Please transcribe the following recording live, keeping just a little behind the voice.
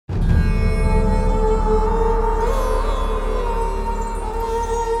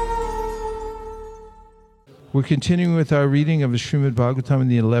We're continuing with our reading of the Srimad Bhagavatam in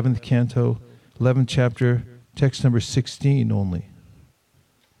the 11th canto, 11th chapter, text number 16 only.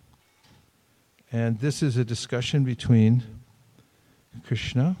 And this is a discussion between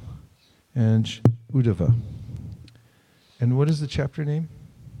Krishna and Uddhava. And what is the chapter name?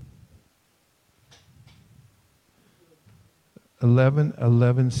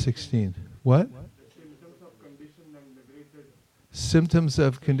 11:16. What? Symptoms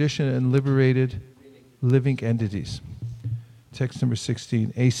of conditioned and liberated living entities. Text number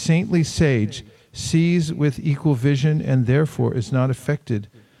 16. A saintly sage sees with equal vision and therefore is not affected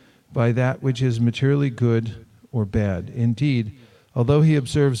by that which is materially good or bad. Indeed, although he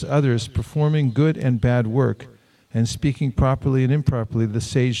observes others performing good and bad work and speaking properly and improperly, the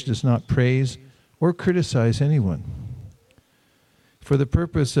sage does not praise or criticize anyone. For the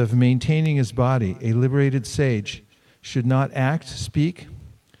purpose of maintaining his body, a liberated sage should not act, speak,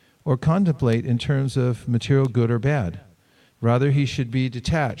 or contemplate in terms of material good or bad. Rather, he should be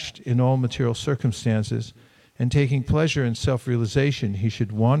detached in all material circumstances, and taking pleasure in self-realization, he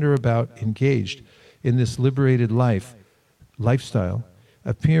should wander about engaged in this liberated lifestyle,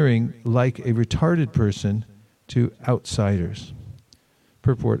 appearing like a retarded person to outsiders.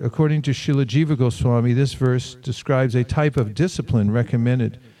 Purport. According to Srila Jiva Goswami, this verse describes a type of discipline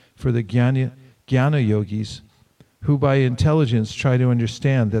recommended for the jnana yogis, who by intelligence try to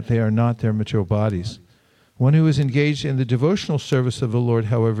understand that they are not their material bodies. One who is engaged in the devotional service of the Lord,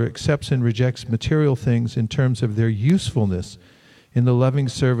 however, accepts and rejects material things in terms of their usefulness in the loving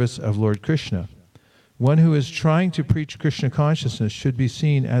service of Lord Krishna. One who is trying to preach Krishna consciousness should be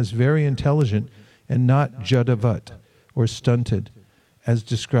seen as very intelligent and not jadavat, or stunted, as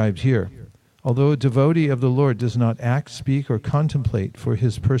described here. Although a devotee of the Lord does not act, speak, or contemplate for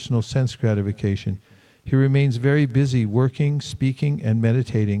his personal sense gratification, he remains very busy working, speaking, and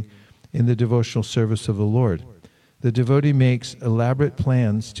meditating in the devotional service of the Lord. The devotee makes elaborate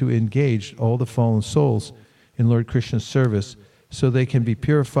plans to engage all the fallen souls in Lord Krishna's service so they can be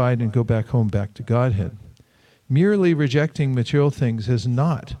purified and go back home, back to Godhead. Merely rejecting material things is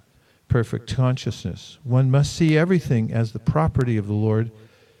not perfect consciousness. One must see everything as the property of the Lord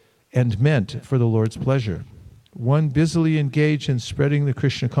and meant for the Lord's pleasure. One busily engaged in spreading the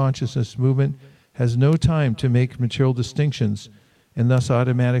Krishna consciousness movement has no time to make material distinctions and thus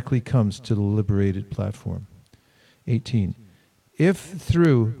automatically comes to the liberated platform. 18. If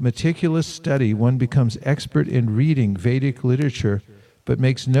through meticulous study one becomes expert in reading Vedic literature but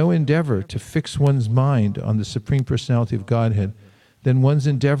makes no endeavor to fix one's mind on the Supreme Personality of Godhead, then one's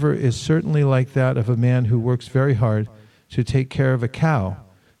endeavor is certainly like that of a man who works very hard to take care of a cow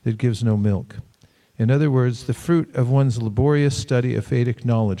that gives no milk. In other words, the fruit of one's laborious study of Vedic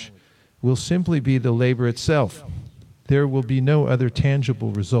knowledge will simply be the labor itself. There will be no other tangible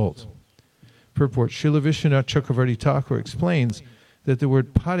result. Purport. Srila Vishwanath Chakravarti Thakur explains that the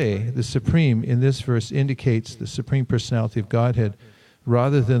word Pare, the Supreme, in this verse indicates the Supreme Personality of Godhead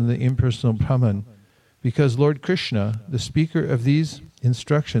rather than the impersonal Brahman, because Lord Krishna, the speaker of these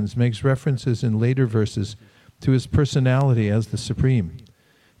instructions, makes references in later verses to his personality as the Supreme.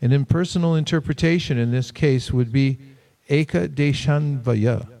 An impersonal interpretation in this case would be Eka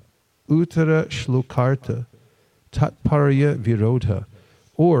Deshanvaya, Uttara Shlokarta, Tatparya Virodha,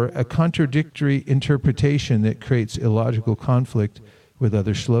 or a contradictory interpretation that creates illogical conflict with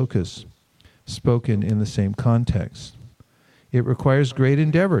other shlokas, spoken in the same context. It requires great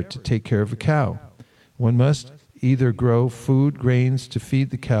endeavor to take care of a cow. One must either grow food, grains to feed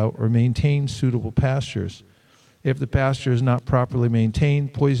the cow, or maintain suitable pastures. If the pasture is not properly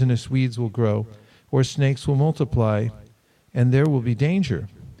maintained, poisonous weeds will grow, or snakes will multiply, and there will be danger.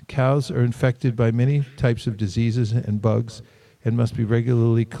 Cows are infected by many types of diseases and bugs and must be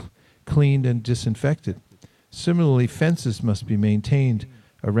regularly cleaned and disinfected. Similarly, fences must be maintained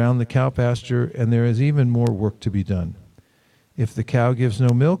around the cow pasture, and there is even more work to be done. If the cow gives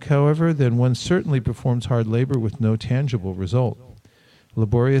no milk, however, then one certainly performs hard labor with no tangible result.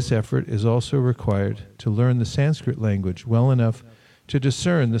 Laborious effort is also required to learn the Sanskrit language well enough to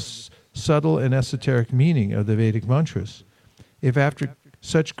discern the subtle and esoteric meaning of the Vedic mantras. If after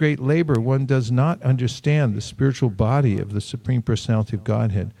such great labor one does not understand the spiritual body of the Supreme Personality of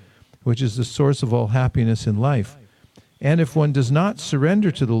Godhead, which is the source of all happiness in life, and if one does not surrender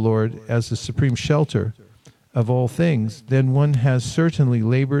to the Lord as the supreme shelter of all things, then one has certainly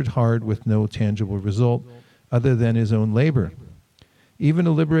labored hard with no tangible result other than his own labor. Even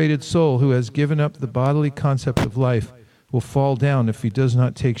a liberated soul who has given up the bodily concept of life will fall down if he does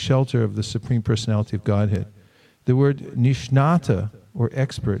not take shelter of the Supreme Personality of Godhead. The word nishnata, or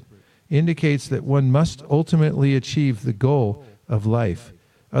expert, indicates that one must ultimately achieve the goal of life,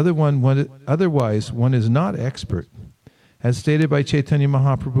 Otherwise, one is not expert. As stated by Chaitanya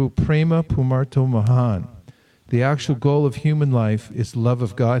Mahaprabhu, Prema Pumarto Mahan. The actual goal of human life is love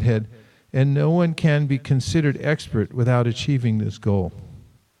of Godhead, and no one can be considered expert without achieving this goal.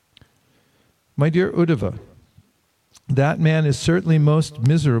 My dear Uddhava, that man is certainly most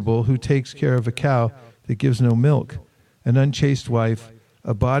miserable who takes care of a cow that gives no milk, an unchaste wife,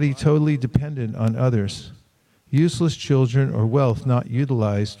 a body totally dependent on others, useless children, or wealth not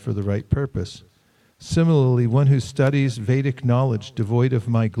utilized for the right purpose. Similarly, one who studies Vedic knowledge devoid of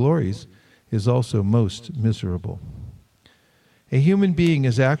my glories is also most miserable. A human being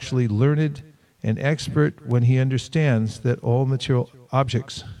is actually learned and expert when he understands that all material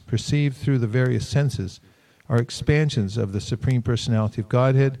objects perceived through the various senses are expansions of the Supreme Personality of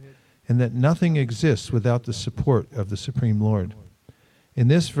Godhead, and that nothing exists without the support of the Supreme Lord. In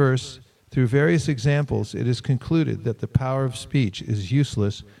this verse, through various examples, it is concluded that the power of speech is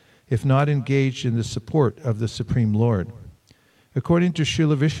useless if not engaged in the support of the Supreme Lord. According to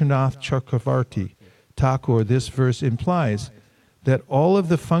Srila Vishwanath Chakravarti Thakur, this verse implies that all of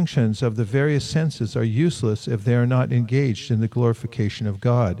the functions of the various senses are useless if they are not engaged in the glorification of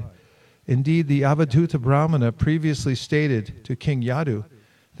God. Indeed, the Avadhuta Brahmana previously stated to King Yadu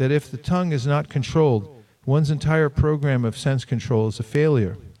that if the tongue is not controlled, one's entire program of sense control is a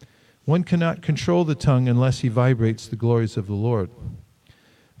failure. One cannot control the tongue unless he vibrates the glories of the Lord.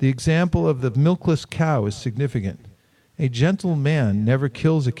 The example of the milkless cow is significant. A gentle man never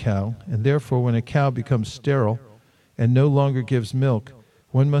kills a cow, and therefore when a cow becomes sterile and no longer gives milk,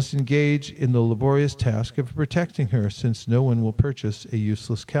 one must engage in the laborious task of protecting her, since no one will purchase a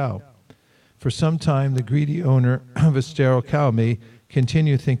useless cow. For some time, the greedy owner of a sterile cow may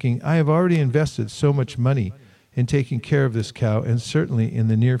continue thinking, I have already invested so much money in taking care of this cow, and certainly in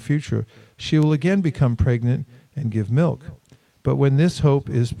the near future she will again become pregnant and give milk. But when this hope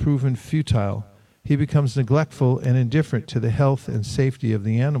is proven futile, he becomes neglectful and indifferent to the health and safety of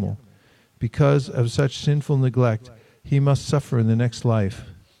the animal. Because of such sinful neglect, he must suffer in the next life,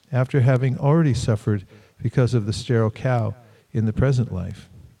 after having already suffered because of the sterile cow in the present life.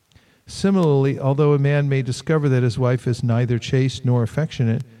 Similarly, although a man may discover that his wife is neither chaste nor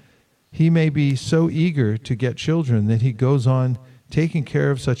affectionate, he may be so eager to get children that he goes on taking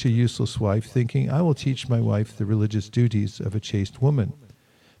care of such a useless wife, thinking, I will teach my wife the religious duties of a chaste woman.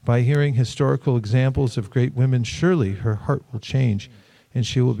 By hearing historical examples of great women, surely her heart will change, and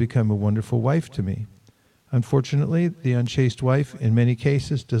she will become a wonderful wife to me. Unfortunately, the unchaste wife, in many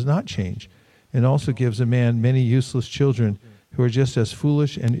cases, does not change, and also gives a man many useless children who are just as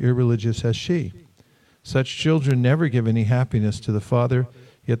foolish and irreligious as she. Such children never give any happiness to the father,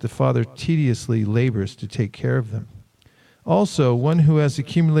 yet the father tediously labors to take care of them. Also, one who has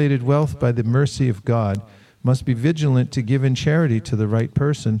accumulated wealth by the mercy of God must be vigilant to give in charity to the right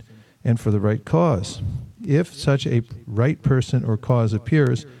person and for the right cause. If such a right person or cause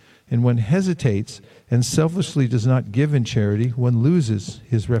appears, and one hesitates and selfishly does not give in charity, one loses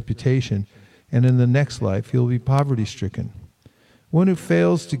his reputation, and in the next life he will be poverty-stricken. One who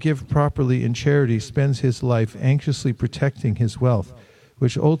fails to give properly in charity spends his life anxiously protecting his wealth,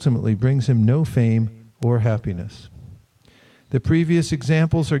 which ultimately brings him no fame or happiness. The previous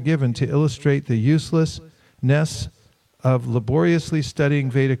examples are given to illustrate the uselessness of laboriously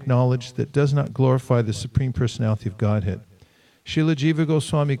studying Vedic knowledge that does not glorify the Supreme Personality of Godhead. Srila Jiva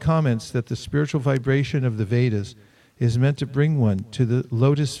Goswami comments that the spiritual vibration of the Vedas is meant to bring one to the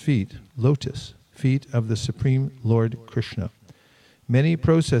lotus feet of the Supreme Lord Krishna. Many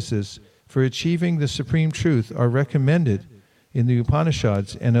processes for achieving the supreme truth are recommended in the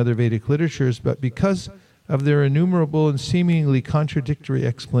Upanishads and other Vedic literatures, but because of their innumerable and seemingly contradictory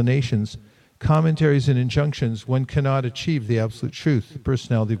explanations, commentaries, and injunctions, one cannot achieve the absolute truth, the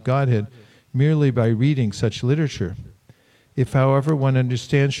personality of Godhead, merely by reading such literature. If, however, one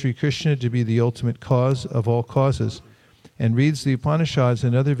understands Sri Krishna to be the ultimate cause of all causes, and reads the Upanishads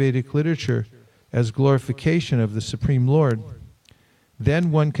and other Vedic literature as glorification of the Supreme Lord,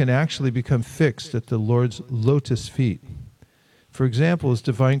 then one can actually become fixed at the Lord's lotus feet. For example, His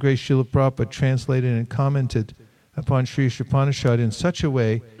Divine Grace Srila Prabhupada translated and commented upon Sri Upanishad in such a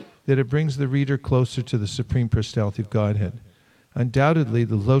way that it brings the reader closer to the Supreme Personality of Godhead. Undoubtedly,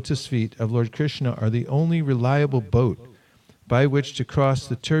 the lotus feet of Lord Krishna are the only reliable boat by which to cross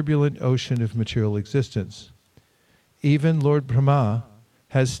the turbulent ocean of material existence. Even Lord Brahma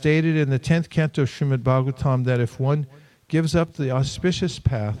has stated in the 10th canto of Srimad Bhagavatam that if one gives up the auspicious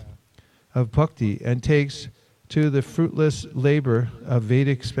path of bhakti and takes to the fruitless labor of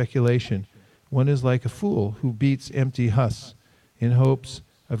Vedic speculation, one is like a fool who beats empty husks in hopes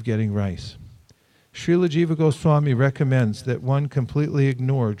of getting rice. Srila Jiva Goswami recommends that one completely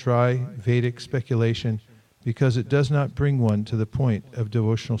ignore dry Vedic speculation because it does not bring one to the point of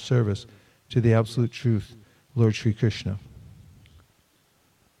devotional service to the absolute truth, Lord Sri Krishna.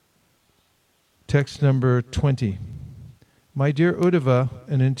 Text number 20. My dear Uddhava,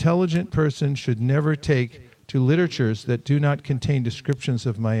 an intelligent person should never take to literatures that do not contain descriptions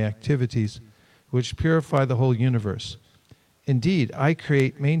of my activities, which purify the whole universe. Indeed, I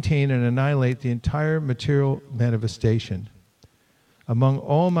create, maintain, and annihilate the entire material manifestation. Among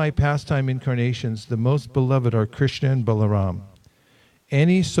all my pastime incarnations, the most beloved are Krishna and Balaram.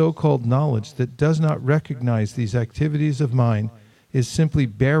 Any so-called knowledge that does not recognize these activities of mine is simply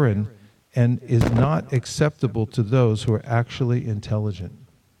barren and is not acceptable to those who are actually intelligent.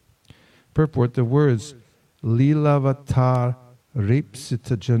 Purport: the words Lilavatar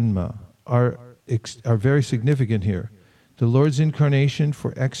Ripsita Janma are very significant here. The Lord's incarnation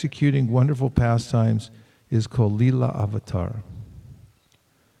for executing wonderful pastimes is called Lila Avatar.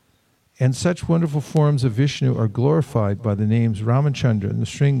 And such wonderful forms of Vishnu are glorified by the names Ramachandra,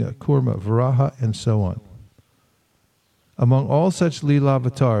 Nrsimha, Kurma, Varaha, and so on. Among all such Lila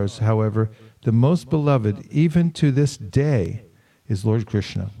avatars, however, the most beloved, even to this day, is Lord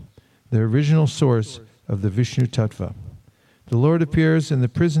Krishna, the original source of the Vishnu Tattva. The Lord appears in the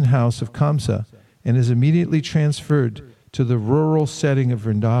prison house of Kamsa and is immediately transferred to the rural setting of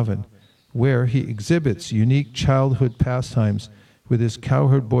Vrindavan, where he exhibits unique childhood pastimes with his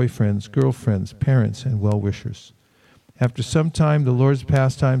cowherd boyfriends, girlfriends, parents, and well-wishers. After some time, the Lord's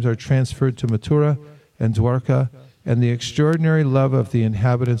pastimes are transferred to Mathura and Dwarka, and the extraordinary love of the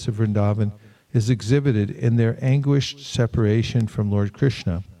inhabitants of Vrindavan is exhibited in their anguished separation from Lord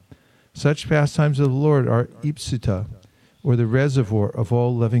Krishna. Such pastimes of the Lord are Ipsita, or the reservoir of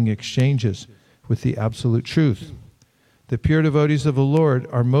all loving exchanges with the absolute truth. The pure devotees of the Lord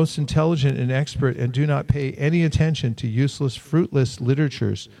are most intelligent and expert and do not pay any attention to useless, fruitless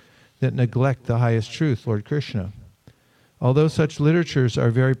literatures that neglect the highest truth, Lord Krishna. Although such literatures are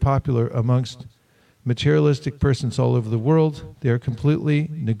very popular amongst materialistic persons all over the world, they are completely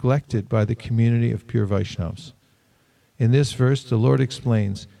neglected by the community of pure Vaishnavas. In this verse, the Lord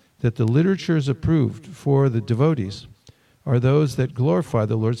explains that the literatures approved for the devotees are those that glorify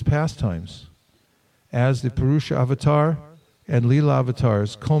the Lord's pastimes, as the Purusha avatar and Leela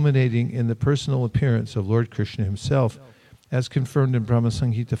avatars, culminating in the personal appearance of Lord Krishna himself, as confirmed in Brahma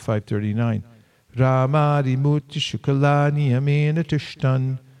Samhita 539. Ramadi Muti Shukalani Amena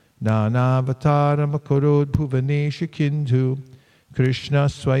Tishtan Nanavataram Akorod Bhuvanesha Kintu Krishna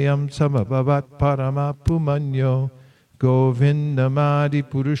Swayam Samabhavat Parama Pumanyo Govindamadi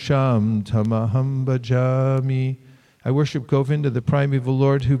Purusham Tamaham Bhajami. I worship Govinda, the primeval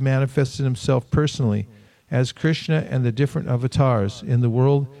Lord, who manifested himself personally as Krishna and the different avatars in the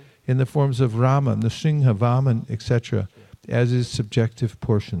world in the forms of Rama, Nrsimha, Vaman, etc., as his subjective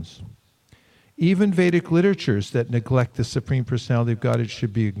portions. Even Vedic literatures that neglect the Supreme Personality of Godhead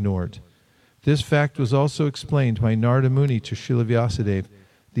should be ignored. This fact was also explained by Narada Muni to Srila Vyasadeva,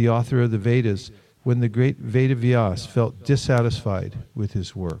 the author of the Vedas, when the great Veda Vyas felt dissatisfied with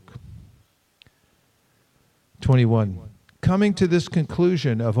his work. 21. Coming to this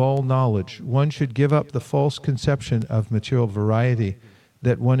conclusion of all knowledge, one should give up the false conception of material variety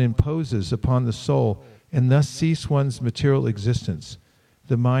that one imposes upon the soul and thus cease one's material existence.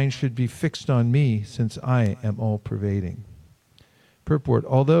 The mind should be fixed on me, since I am all-pervading. Purport: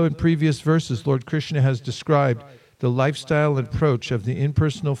 although in previous verses Lord Krishna has described the lifestyle and approach of the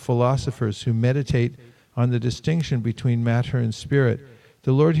impersonal philosophers who meditate on the distinction between matter and spirit,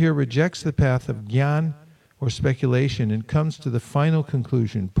 the Lord here rejects the path of jnana or speculation and comes to the final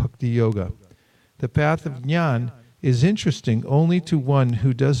conclusion, bhakti yoga. The path of jnana is interesting only to one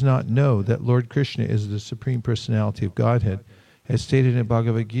who does not know that Lord Krishna is the Supreme Personality of Godhead, as stated in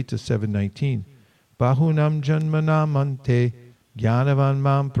Bhagavad Gita 7:19. Bahunam janmanam ante jnanavan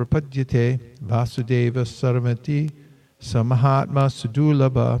mam prapadyate vasudeva sarvamiti samahatma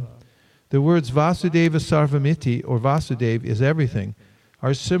sudulabha. The words Vasudeva sarvamiti, or Vasudev is everything,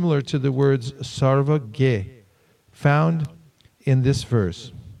 are similar to the words sarva ge, found in this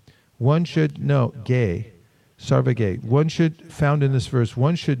verse. One should know ge, sarva ge. Found in this verse,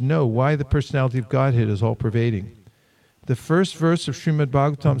 one should know why the personality of Godhead is all-pervading. The first verse of Srimad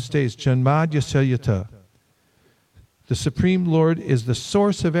Bhagavatam states, Janmadya Sayyata. The Supreme Lord is the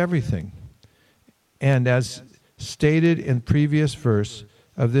source of everything. And as stated in previous verse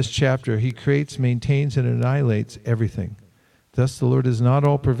of this chapter, he creates, maintains, and annihilates everything. Thus the Lord is not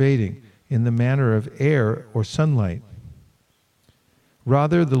all-pervading in the manner of air or sunlight.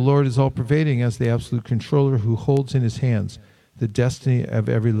 Rather, the Lord is all-pervading as the absolute controller who holds in his hands the destiny of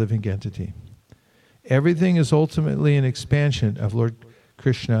every living entity. Everything is ultimately an expansion of Lord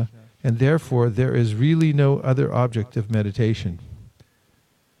Krishna, and therefore there is really no other object of meditation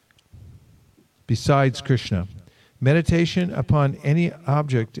besides Krishna. Meditation upon any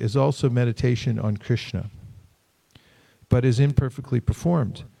object is also meditation on Krishna, but is imperfectly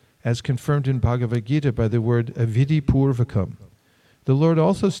performed, as confirmed in Bhagavad Gita by the word avidhi purvakam. The Lord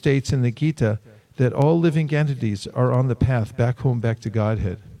also states in the Gita that all living entities are on the path back home, back to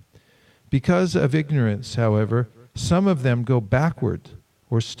Godhead. Because of ignorance, however, some of them go backward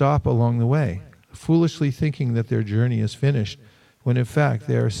or stop along the way, foolishly thinking that their journey is finished, when in fact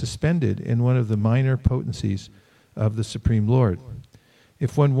they are suspended in one of the minor potencies of the Supreme Lord.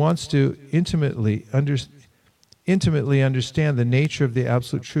 If one wants to intimately understand the nature of the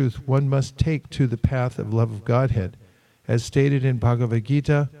Absolute Truth, one must take to the path of love of Godhead, as stated in Bhagavad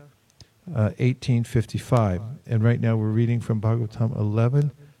Gita 18:55. And right now we're reading from Bhagavatam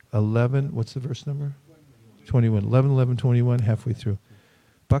 11, what's the verse number? 21. 11, 21, halfway through.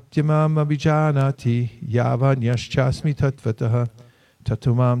 Bhaktimam abhijanati yavan yaschasmi tatvataha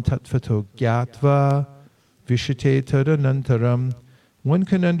tatumam tatvato gyatva vishate tadanantaram. One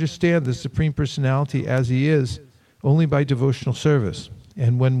can understand the Supreme Personality as He is only by devotional service.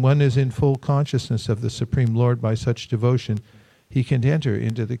 And when one is in full consciousness of the Supreme Lord by such devotion, he can enter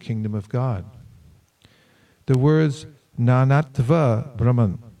into the kingdom of God. The words nanatva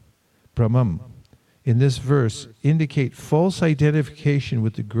brahmam in this verse indicate false identification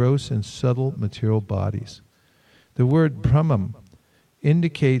with the gross and subtle material bodies. The word brahmam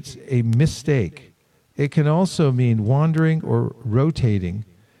indicates a mistake. It can also mean wandering or rotating.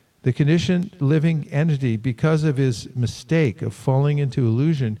 The conditioned living entity, because of his mistake of falling into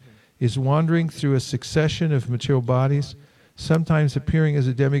illusion, is wandering through a succession of material bodies, sometimes appearing as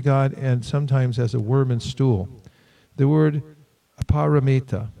a demigod and sometimes as a worm and stool. The word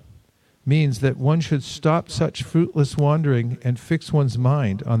aparamita means that one should stop such fruitless wandering and fix one's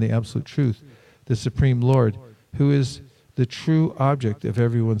mind on the Absolute Truth, the Supreme Lord, who is the true object of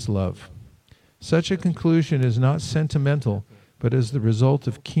everyone's love. Such a conclusion is not sentimental, but is the result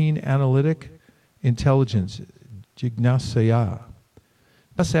of keen analytic intelligence, jignasaya.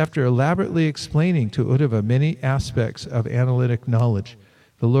 Thus, after elaborately explaining to Uddhava many aspects of analytic knowledge,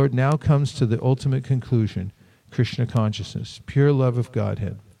 the Lord now comes to the ultimate conclusion, Krishna consciousness, pure love of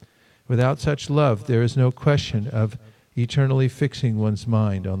Godhead. Without such love, there is no question of eternally fixing one's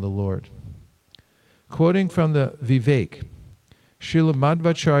mind on the Lord. Quoting from the Vivek, Srila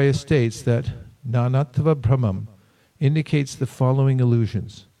Madhvacharya states that Nanatva Brahmam indicates the following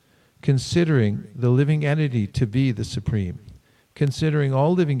illusions: considering the living entity to be the Supreme, considering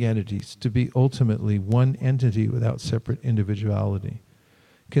all living entities to be ultimately one entity without separate individuality,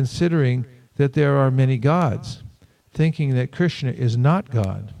 considering that there are many gods, thinking that Krishna is not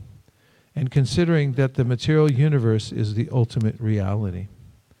God, and considering that the material universe is the ultimate reality.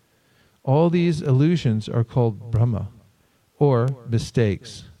 All these illusions are called Brahma, or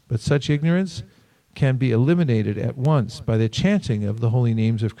mistakes, but such ignorance can be eliminated at once by the chanting of the holy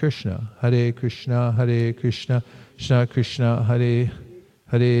names of Krishna. Hare Krishna, Krishna Krishna,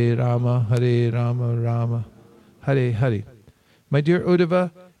 Hare Rama, Rama, Hare Hare. My dear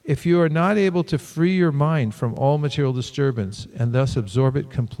Uddhava, if you are not able to free your mind from all material disturbance and thus absorb it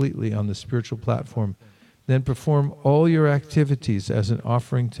completely on the spiritual platform, then perform all your activities as an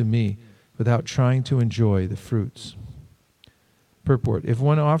offering to me without trying to enjoy the fruits. Purport: if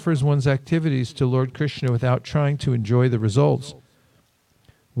one offers one's activities to Lord Krishna without trying to enjoy the results,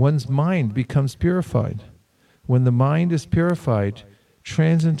 one's mind becomes purified. When the mind is purified,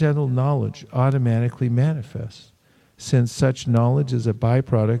 transcendental knowledge automatically manifests, since such knowledge is a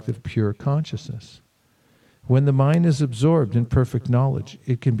byproduct of pure consciousness. When the mind is absorbed in perfect knowledge,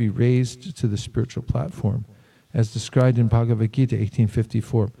 it can be raised to the spiritual platform, as described in Bhagavad Gita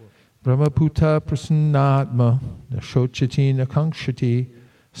 18:54. Brahmaputa prasannatma nashochati nakankshati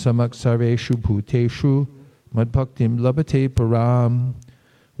samak sarveshu bhuteshu madbhaktim labhate param.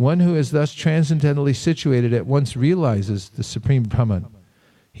 One who is thus transcendentally situated at once realizes the Supreme Brahman.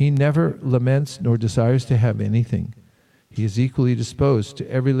 He never laments nor desires to have anything. He is equally disposed to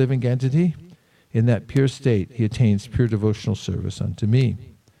every living entity. In that pure state, he attains pure devotional service unto me.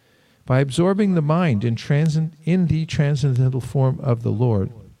 By absorbing the mind in the transcendental form of the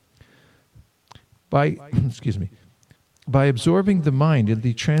Lord, By absorbing the mind in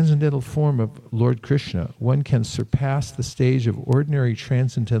the transcendental form of Lord Krishna, one can surpass the stage of ordinary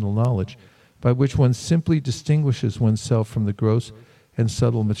transcendental knowledge by which one simply distinguishes oneself from the gross and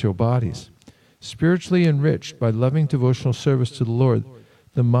subtle material bodies. Spiritually enriched by loving devotional service to the Lord,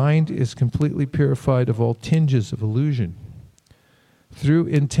 the mind is completely purified of all tinges of illusion. Through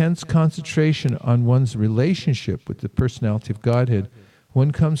intense concentration on one's relationship with the personality of Godhead,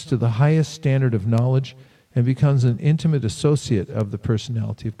 one comes to the highest standard of knowledge and becomes an intimate associate of the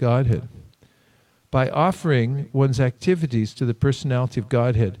personality of Godhead. By offering one's activities to the personality of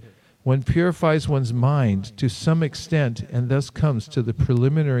Godhead, one purifies one's mind to some extent and thus comes to the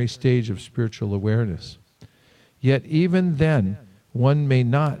preliminary stage of spiritual awareness. Yet even then, one may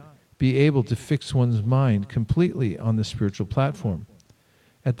not be able to fix one's mind completely on the spiritual platform.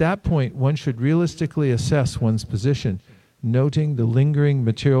 At that point, one should realistically assess one's position, noting the lingering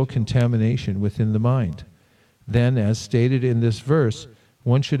material contamination within the mind. Then, as stated in this verse,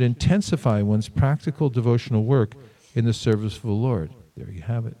 one should intensify one's practical devotional work in the service of the Lord. There you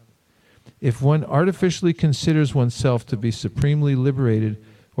have it. If one artificially considers oneself to be supremely liberated,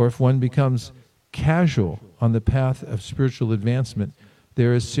 or if one becomes casual on the path of spiritual advancement,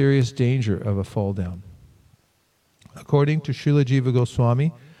 there is serious danger of a fall down. According to Srila Jiva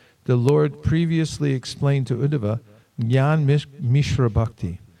Goswami, the Lord previously explained to Uddhava Jnana Mishra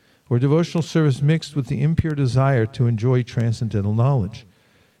Bhakti, or devotional service mixed with the impure desire to enjoy transcendental knowledge.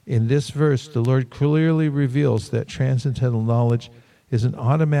 In this verse, the Lord clearly reveals that transcendental knowledge is an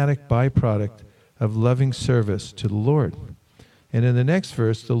automatic byproduct of loving service to the Lord. And in the next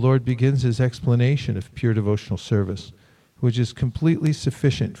verse, the Lord begins his explanation of pure devotional service, which is completely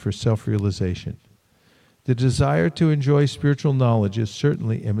sufficient for self-realization. The desire to enjoy spiritual knowledge is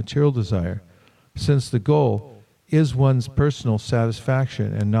certainly a material desire, since the goal is one's personal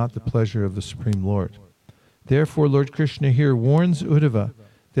satisfaction and not the pleasure of the Supreme Lord. Therefore, Lord Krishna here warns Uddhava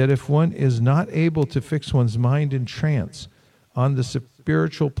that if one is not able to fix one's mind in trance on the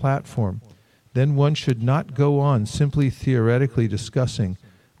spiritual platform, then one should not go on simply theoretically discussing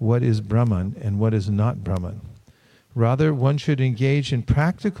what is Brahman and what is not Brahman. Rather, one should engage in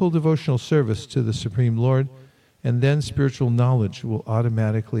practical devotional service to the Supreme Lord, and then spiritual knowledge will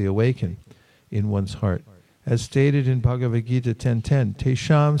automatically awaken in one's heart. As stated in Bhagavad Gita 10.10,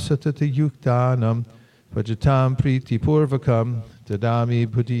 Tesham satata yuktanam vajatam priti purvakam dadami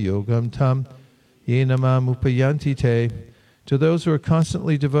buddhi yogam tam yenamam upayanti te. To those who are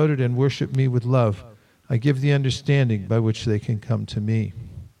constantly devoted and worship me with love, I give the understanding by which they can come to me.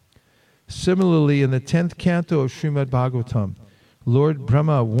 Similarly, in the 10th canto of Srimad Bhagavatam, Lord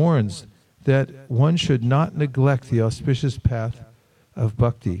Brahma warns that one should not neglect the auspicious path of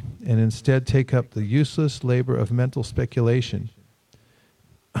bhakti and instead take up the useless labor of mental speculation.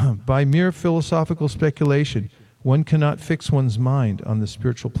 By mere philosophical speculation, one cannot fix one's mind on the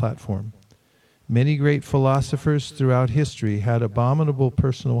spiritual platform. Many great philosophers throughout history had abominable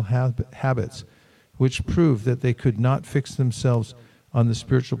personal habits, which proved that they could not fix themselves on the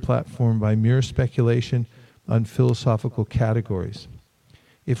spiritual platform by mere speculation on philosophical categories.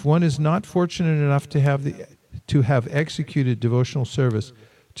 If one is not fortunate enough to have executed devotional service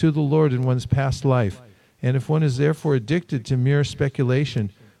to the Lord in one's past life, and if one is therefore addicted to mere speculation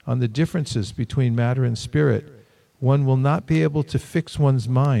on the differences between matter and spirit, one will not be able to fix one's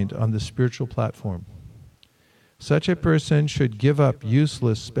mind on the spiritual platform. Such a person should give up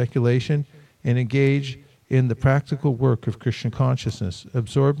useless speculation and engage in the practical work of Krishna consciousness,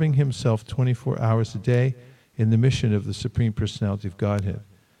 absorbing himself 24 hours a day in the mission of the Supreme Personality of Godhead.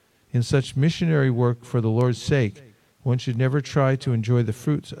 In such missionary work for the Lord's sake, one should never try to enjoy the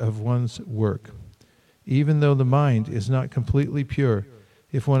fruits of one's work. Even though the mind is not completely pure,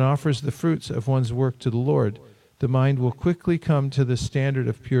 if one offers the fruits of one's work to the Lord, the mind will quickly come to the standard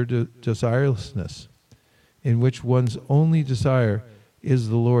of pure desirelessness, in which one's only desire is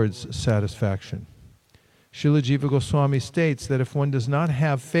the Lord's satisfaction. Srila Jiva Goswami states that if one does not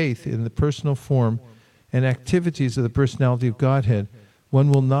have faith in the personal form and activities of the personality of Godhead,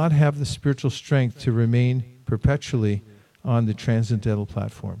 one will not have the spiritual strength to remain perpetually on the transcendental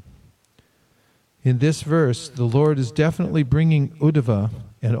platform. In this verse, the Lord is definitely bringing Uddhava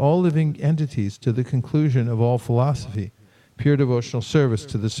and all living entities to the conclusion of all philosophy, pure devotional service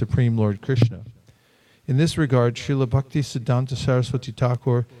to the Supreme Lord Krishna. In this regard, Srila Bhakti Siddhanta Saraswati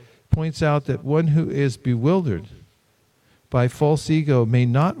Thakur points out that one who is bewildered by false ego may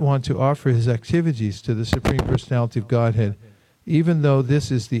not want to offer his activities to the Supreme Personality of Godhead, even though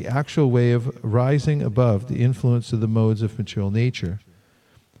this is the actual way of rising above the influence of the modes of material nature.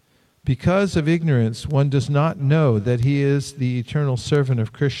 Because of ignorance, one does not know that he is the eternal servant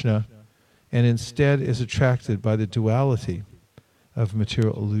of Krishna and instead is attracted by the duality of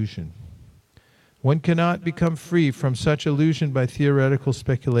material illusion. One cannot become free from such illusion by theoretical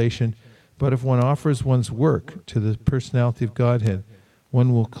speculation, but if one offers one's work to the personality of Godhead,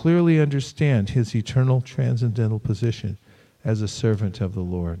 one will clearly understand his eternal transcendental position as a servant of the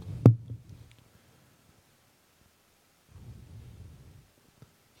Lord.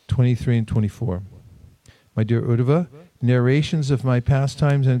 23 and 24. My dear Uddhava, narrations of my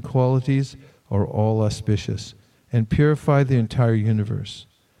pastimes and qualities are all auspicious and purify the entire universe.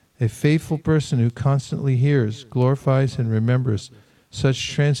 A faithful person who constantly hears, glorifies, and remembers such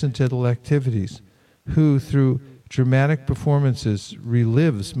transcendental activities, who through dramatic performances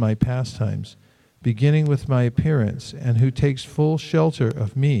relives my pastimes, beginning with my appearance, and who takes full shelter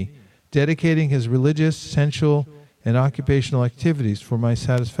of me, dedicating his religious, sensual, and occupational activities for my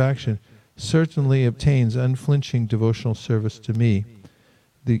satisfaction, certainly obtains unflinching devotional service to me,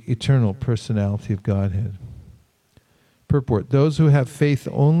 the eternal personality of Godhead. Purport: those who have faith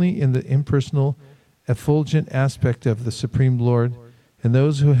only in the impersonal, effulgent aspect of the Supreme Lord, and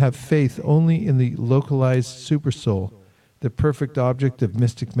those who have faith only in the localized supersoul, the perfect object of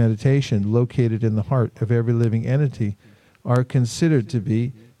mystic meditation located in the heart of every living entity, are considered to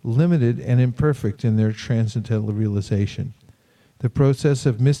be limited and imperfect in their transcendental realization. The process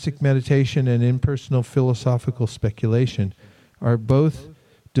of mystic meditation and impersonal philosophical speculation are both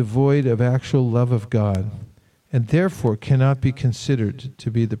devoid of actual love of God, and therefore cannot be considered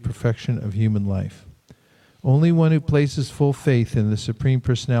to be the perfection of human life. Only one who places full faith in the Supreme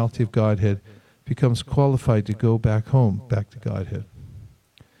Personality of Godhead becomes qualified to go back home, back to Godhead.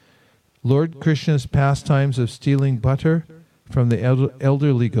 Lord Krishna's pastimes of stealing butter from the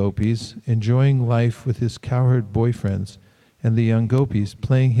elderly gopis, enjoying life with his cowherd boyfriends, and the young gopis,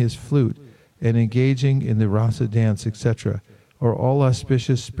 playing his flute and engaging in the rasa dance, etc., are all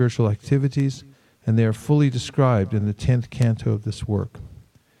auspicious spiritual activities, and they are fully described in the 10th canto of this work.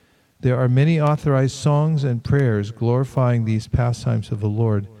 There are many authorized songs and prayers glorifying these pastimes of the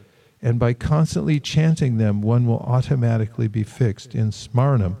Lord, and by constantly chanting them, one will automatically be fixed in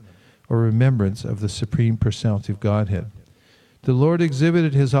smaranam, or remembrance of the Supreme Personality of Godhead. The Lord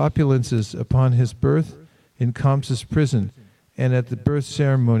exhibited his opulences upon his birth in Kamsa's prison, and at the birth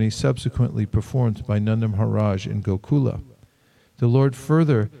ceremony subsequently performed by Nanda Maharaj in Gokula. The Lord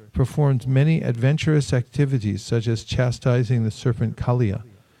further performed many adventurous activities, such as chastising the serpent Kaliya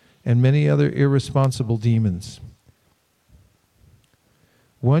and many other irresponsible demons.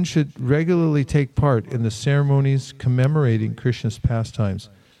 One should regularly take part in the ceremonies commemorating Krishna's pastimes,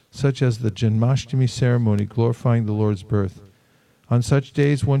 such as the Janmashtami ceremony glorifying the Lord's birth. On such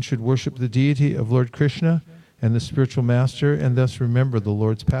days, one should worship the deity of Lord Krishna and the spiritual master, and thus remember the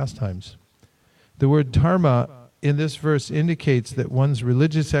Lord's pastimes. The word dharma in this verse indicates that one's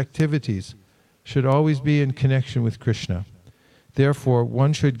religious activities should always be in connection with Krishna. Therefore,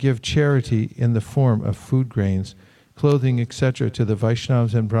 one should give charity in the form of food grains, clothing, etc. to the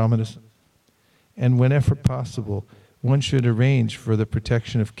Vaishnavas and Brahmanas, and whenever possible, one should arrange for the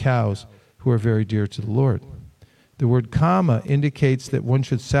protection of cows who are very dear to the Lord. The word kama indicates that one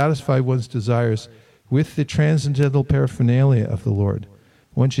should satisfy one's desires with the transcendental paraphernalia of the Lord.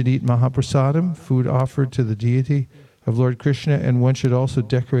 One should eat mahaprasadam, food offered to the deity of Lord Krishna, and one should also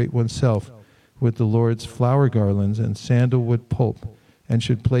decorate oneself with the Lord's flower garlands and sandalwood pulp, and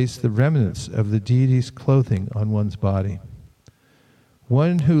should place the remnants of the deity's clothing on one's body.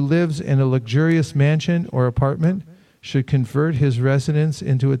 One who lives in a luxurious mansion or apartment should convert his residence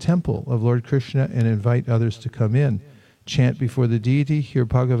into a temple of Lord Krishna and invite others to come in, chant before the deity, hear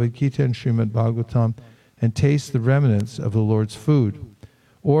Bhagavad Gita and Srimad Bhagavatam, and taste the remnants of the Lord's food.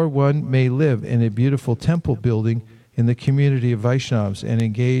 Or one may live in a beautiful temple building in the community of Vaishnavas and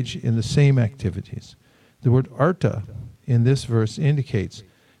engage in the same activities. The word artha in this verse indicates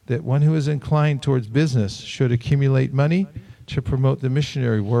that one who is inclined towards business should accumulate money to promote the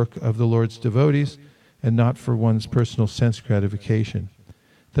missionary work of the Lord's devotees and not for one's personal sense gratification.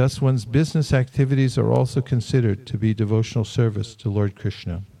 Thus, one's business activities are also considered to be devotional service to Lord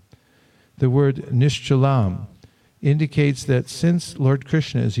Krishna. The word nishchalam indicates that since Lord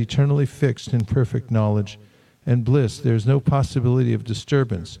Krishna is eternally fixed in perfect knowledge and bliss, there is no possibility of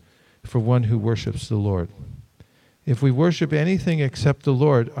disturbance for one who worships the Lord. If we worship anything except the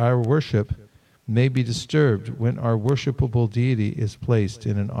Lord, our worship may be disturbed when our worshipable deity is placed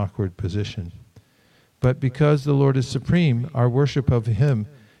in an awkward position. But because the Lord is supreme, our worship of him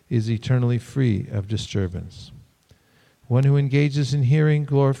is eternally free of disturbance. One who engages in hearing,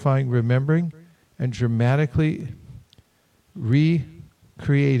 glorifying, remembering, and dramatically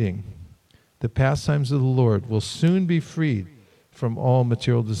recreating the pastimes of the Lord will soon be freed from all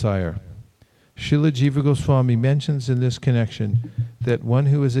material desire. Srila Jiva Goswami mentions in this connection that one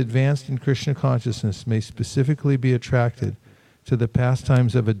who is advanced in Krishna consciousness may specifically be attracted to the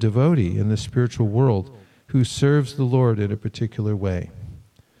pastimes of a devotee in the spiritual world who serves the Lord in a particular way.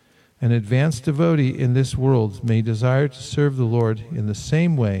 An advanced devotee in this world may desire to serve the Lord in the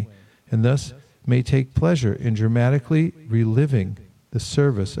same way, and thus may take pleasure in dramatically reliving the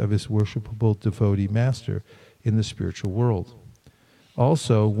service of his worshipable devotee master in the spiritual world.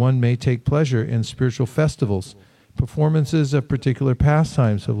 Also, one may take pleasure in spiritual festivals, performances of particular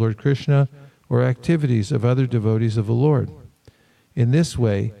pastimes of Lord Krishna, or activities of other devotees of the Lord. In this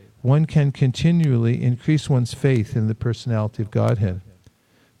way, one can continually increase one's faith in the personality of Godhead.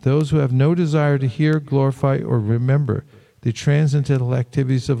 Those who have no desire to hear, glorify, or remember the transcendental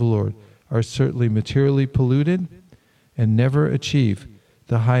activities of the Lord are certainly materially polluted and never achieve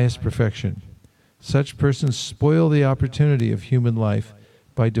the highest perfection. Such persons spoil the opportunity of human life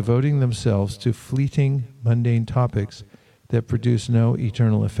by devoting themselves to fleeting, mundane topics that produce no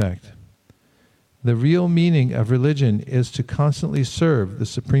eternal effect. The real meaning of religion is to constantly serve the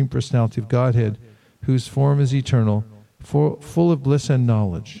Supreme Personality of Godhead, whose form is eternal, full of bliss and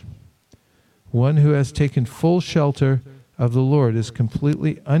knowledge. One who has taken full shelter of the Lord is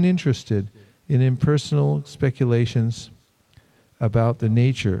completely uninterested in impersonal speculations about the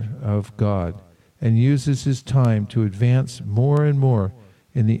nature of God, and uses his time to advance more and more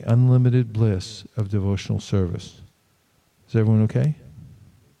in the unlimited bliss of devotional service. Is everyone okay?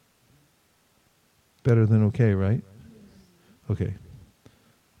 Better than okay, right? Okay.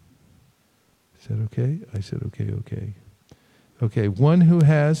 Said okay? I said okay, okay. Okay, one who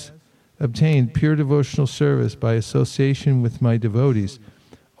has obtained pure devotional service by association with my devotees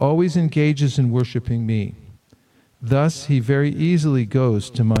always engages in worshiping me. Thus, he very easily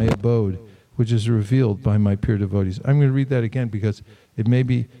goes to my abode, which is revealed by my pure devotees. I'm going to read that again because it may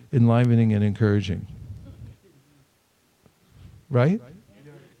be enlivening and encouraging. Right?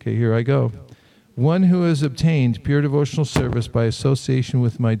 Okay, here I go. One who has obtained pure devotional service by association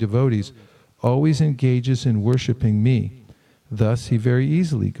with my devotees always engages in worshiping me. Thus, he very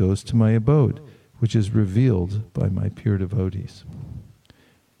easily goes to my abode, which is revealed by my pure devotees.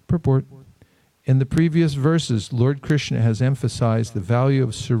 Purport. In the previous verses, Lord Krishna has emphasized the value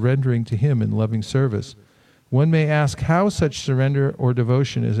of surrendering to him in loving service. One may ask how such surrender or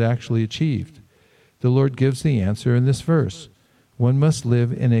devotion is actually achieved. The Lord gives the answer in this verse. One must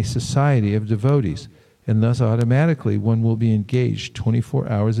live in a society of devotees, and thus automatically one will be engaged 24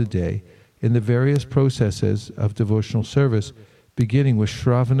 hours a day in the various processes of devotional service, beginning with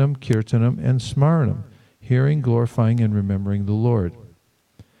Shravanam, Kirtanam, and Smaranam, hearing, glorifying, and remembering the Lord.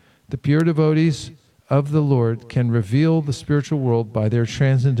 The pure devotees of the Lord can reveal the spiritual world by their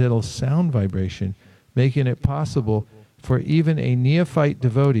transcendental sound vibration, making it possible for even a neophyte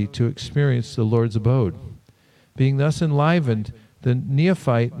devotee to experience the Lord's abode. Being thus enlivened, the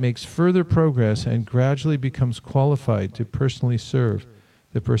neophyte makes further progress and gradually becomes qualified to personally serve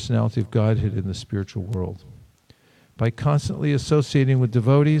the personality of Godhead in the spiritual world. By constantly associating with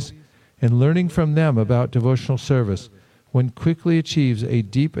devotees and learning from them about devotional service, one quickly achieves a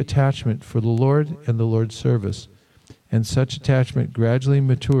deep attachment for the Lord and the Lord's service, and such attachment gradually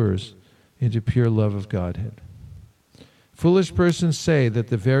matures into pure love of Godhead. Foolish persons say that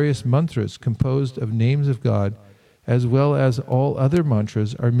the various mantras composed of names of God, as well as all other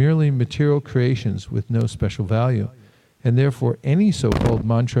mantras, are merely material creations with no special value, and therefore any so-called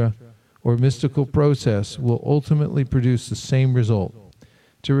mantra or mystical process will ultimately produce the same result.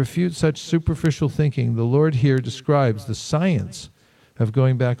 To refute such superficial thinking, the Lord here describes the science of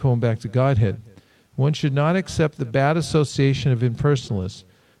going back home, back to Godhead. One should not accept the bad association of impersonalists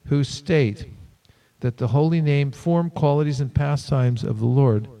who state that the holy name, form, qualities, and pastimes of the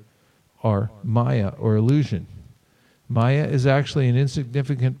Lord are Maya, or illusion. Maya is actually an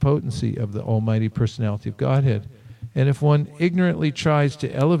insignificant potency of the Almighty Personality of Godhead. And if one ignorantly tries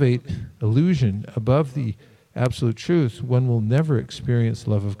to elevate illusion above the absolute truth, one will never experience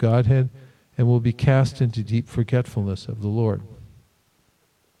love of Godhead and will be cast into deep forgetfulness of the Lord.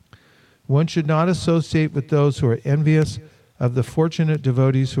 One should not associate with those who are envious of the fortunate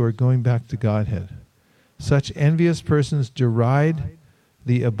devotees who are going back to Godhead. Such envious persons deride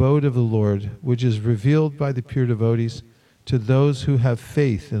the abode of the Lord, which is revealed by the pure devotees to those who have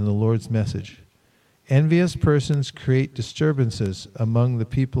faith in the Lord's message. Envious persons create disturbances among the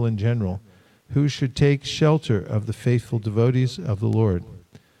people in general, who should take shelter of the faithful devotees of the Lord.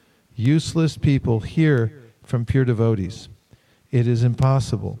 Useless people hear from pure devotees. It is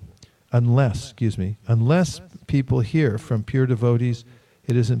impossible, unless people hear from pure devotees,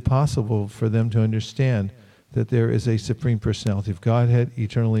 it is impossible for them to understand that there is a Supreme Personality of Godhead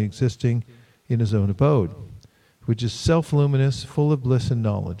eternally existing in his own abode, which is self-luminous, full of bliss and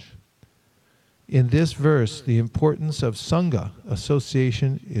knowledge. In this verse, the importance of Sangha,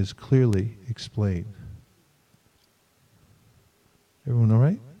 association, is clearly explained. Everyone all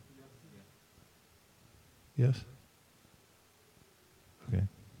right? Yes? Okay.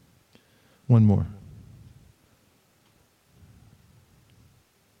 One more.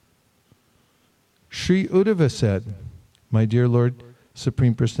 Sri Uddhava said, "My dear Lord,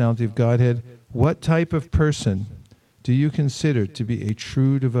 Supreme Personality of Godhead, what type of person do you consider to be a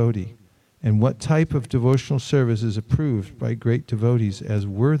true devotee? And what type of devotional service is approved by great devotees as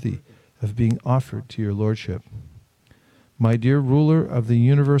worthy of being offered to your Lordship? My dear ruler of the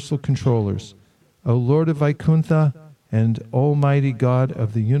universal controllers, O Lord of Vaikuntha and Almighty God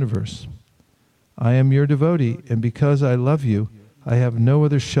of the universe, I am your devotee, and because I love you, I have no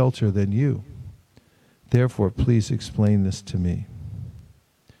other shelter than you. Therefore, please explain this to me."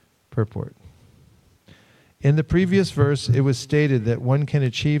 Purport. In the previous verse, it was stated that one can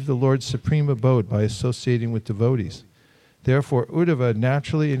achieve the Lord's supreme abode by associating with devotees. Therefore, Uddhava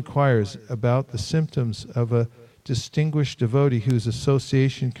naturally inquires about the symptoms of a distinguished devotee whose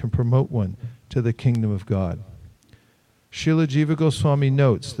association can promote one to the kingdom of God. Srila Jiva Goswami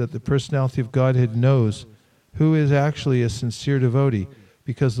notes that the Personality of Godhead knows who is actually a sincere devotee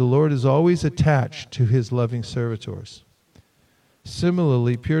because the Lord is always attached to his loving servitors.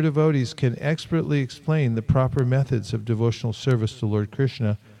 Similarly, pure devotees can expertly explain the proper methods of devotional service to Lord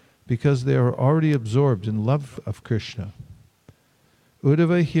Krishna because they are already absorbed in love of Krishna.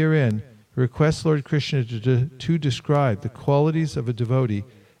 Uddhava herein requests Lord Krishna to describe the qualities of a devotee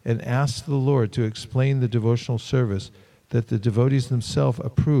and asks the Lord to explain the devotional service that the devotees themselves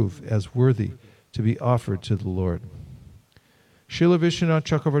approve as worthy to be offered to the Lord. Srila Vishwanath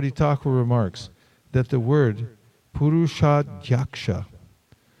Chakravarti Thakur remarks that the word Purushadhyaksha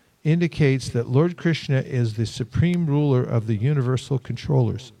indicates that Lord Krishna is the supreme ruler of the universal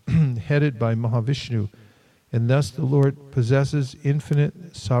controllers, headed by Mahavishnu, and thus the Lord possesses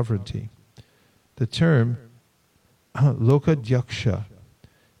infinite sovereignty. The term Lokadhyaksha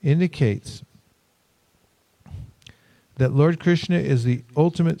indicates that Lord Krishna is the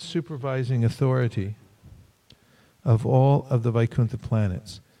ultimate supervising authority of all of the Vaikuntha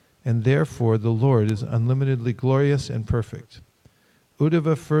planets, and therefore the Lord is unlimitedly glorious and perfect.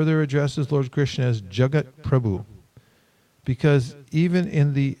 Uddhava further addresses Lord Krishna as Jagat Prabhu, because even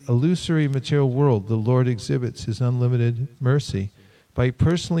in the illusory material world, the Lord exhibits his unlimited mercy by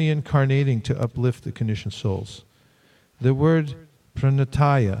personally incarnating to uplift the conditioned souls. The word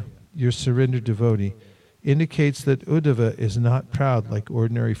Pranataya, your surrendered devotee, indicates that Uddhava is not proud like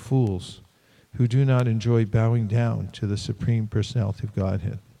ordinary fools who do not enjoy bowing down to the Supreme Personality of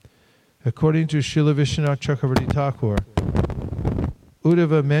Godhead. According to Srila Vishwanath Chakravarti Thakur,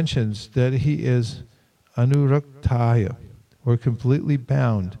 Uddhava mentions that he is Anuraktaya, or completely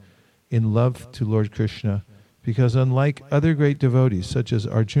bound in love to Lord Krishna, because unlike other great devotees such as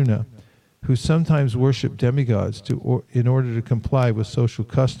Arjuna, who sometimes worship demigods in order to comply with social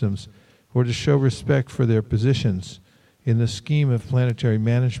customs or to show respect for their positions in the scheme of planetary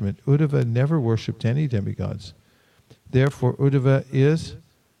management, Uddhava never worshipped any demigods. Therefore, Uddhava is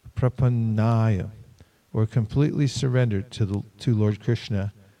Prapannaya, or completely surrendered to Lord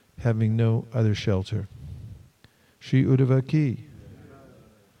Krishna, having no other shelter. Shri Uddhava ki.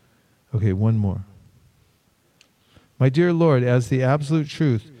 Okay, one more. My dear Lord, as the absolute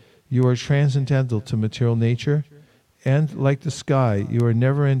truth, you are transcendental to material nature, and like the sky, you are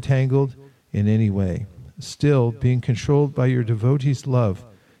never entangled in any way. Still, being controlled by your devotees' love,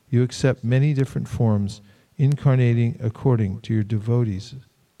 you accept many different forms, incarnating according to your devotees'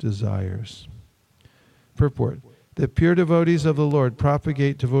 desires. Purport. The pure devotees of the Lord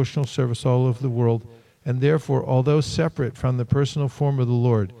propagate devotional service all over the world, and therefore, although separate from the personal form of the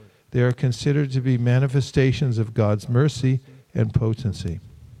Lord, they are considered to be manifestations of God's mercy and potency.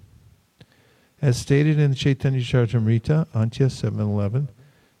 As stated in Chaitanya Charitamrita, Antya 7:11,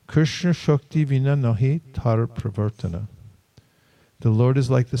 Krishna Shakti Vina Nahi Tar Pravartana. The Lord is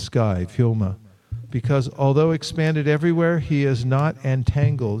like the sky, Vyoma, because although expanded everywhere, he is not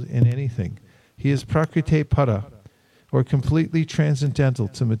entangled in anything. He is Prakriti Para, or completely transcendental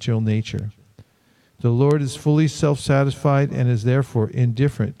to material nature. The Lord is fully self-satisfied and is therefore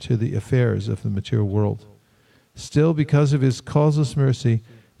indifferent to the affairs of the material world. Still, because of his causeless mercy,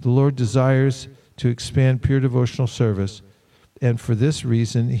 the Lord desires to expand pure devotional service, and for this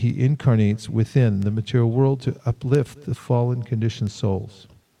reason he incarnates within the material world to uplift the fallen conditioned souls.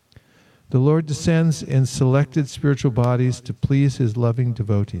 The Lord descends in selected spiritual bodies to please his loving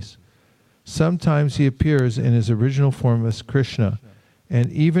devotees. Sometimes he appears in his original form as Krishna,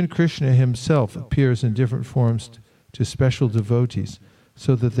 and even Krishna himself appears in different forms to special devotees,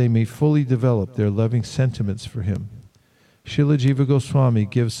 so that they may fully develop their loving sentiments for him. Srila Jiva Goswami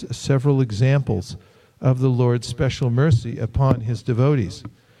gives several examples of the Lord's special mercy upon his devotees.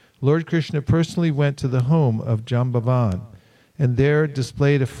 Lord Krishna personally went to the home of Jambavan, and there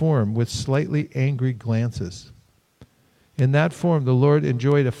displayed a form with slightly angry glances. In that form, the Lord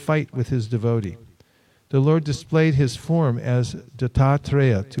enjoyed a fight with his devotee. the Lord displayed his form as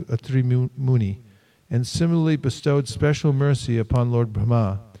Dattatreya to Atri Muni, and similarly bestowed special mercy upon Lord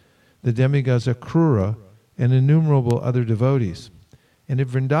Brahma, the demigods Akrura, and innumerable other devotees. And in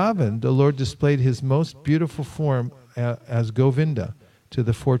Vrindavan, the Lord displayed his most beautiful form as Govinda to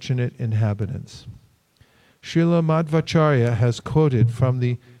the fortunate inhabitants. Srila Madhvacharya has quoted from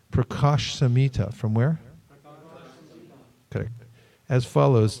the Prakash Samhita. From where? Correct. As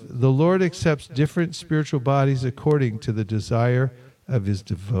follows: the Lord accepts different spiritual bodies according to the desire of his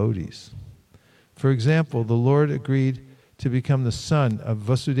devotees. For example, the Lord agreed to become the son of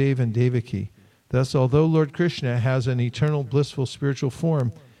Vasudeva and Devaki. Thus, although Lord Krishna has an eternal blissful spiritual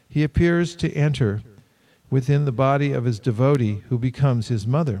form, he appears to enter within the body of his devotee who becomes his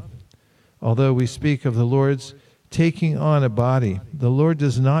mother. Although we speak of the Lord's taking on a body, the Lord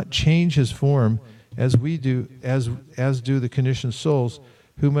does not change his form as we do, as do the conditioned souls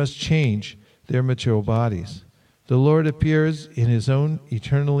who must change their material bodies. The Lord appears in his own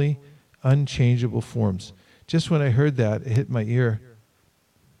eternally unchangeable forms. Just when I heard that, it hit my ear.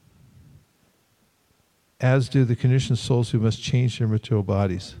 As do the conditioned souls who must change their material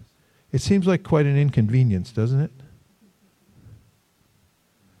bodies. It seems like quite an inconvenience, doesn't it?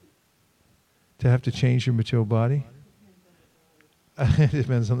 To have to change your material body? It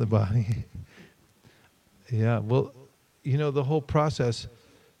depends on the body. Yeah, well, the whole process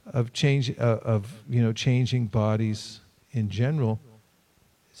of changing bodies in general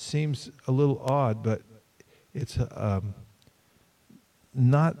seems a little odd, but it's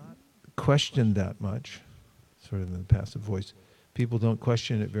not questioned that much, sort of in the passive voice. People don't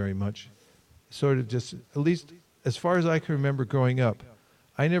question it very much. Sort of just, at least as far as I can remember growing up,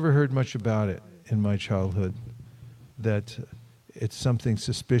 I never heard much about it in my childhood, that it's something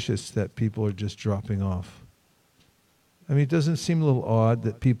suspicious that people are just dropping off. I mean, it doesn't seem a little odd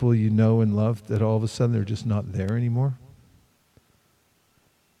that people you know and love, that all of a sudden they're just not there anymore?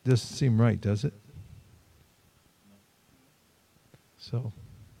 Doesn't seem right, does it? So,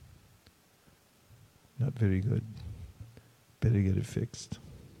 not very good. Better get it fixed.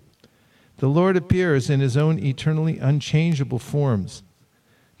 The Lord appears in his own eternally unchangeable forms.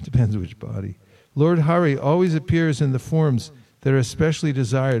 Depends which body. Lord Hari always appears in the forms that are especially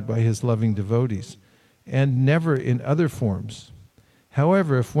desired by his loving devotees, and never in other forms.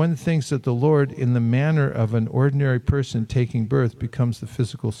 However, if one thinks that the Lord, in the manner of an ordinary person taking birth, becomes the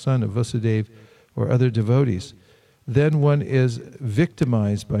physical son of Vasudeva or other devotees, then one is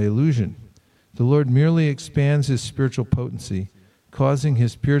victimized by illusion. The Lord merely expands his spiritual potency, causing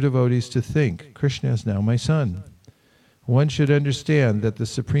his pure devotees to think, Krishna is now my son. One should understand that the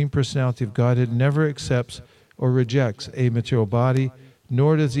Supreme Personality of Godhead never accepts or rejects a material body,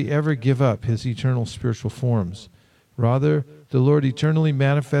 nor does he ever give up his eternal spiritual forms. Rather, the Lord eternally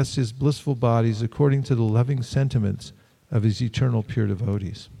manifests his blissful bodies according to the loving sentiments of his eternal pure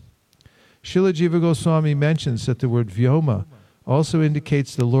devotees. Srila Jiva Goswami mentions that the word Vyoma also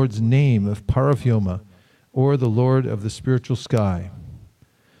indicates the Lord's name of Paravyoma, or the Lord of the spiritual sky.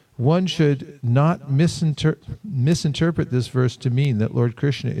 One should not misinterpret this verse to mean that Lord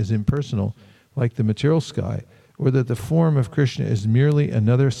Krishna is impersonal, like the material sky, or that the form of Krishna is merely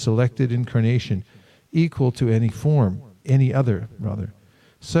another selected incarnation, equal to any other.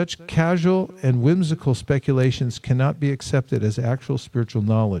 Such casual and whimsical speculations cannot be accepted as actual spiritual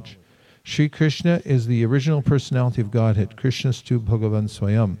knowledge. Sri Krishna is the original personality of Godhead, Krishnastu Bhagavan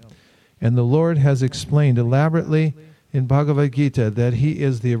Swayam, and the Lord has explained elaborately in Bhagavad Gita that he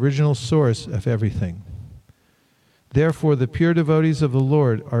is the original source of everything. Therefore, the pure devotees of the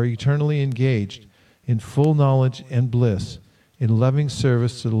Lord are eternally engaged in full knowledge and bliss, in loving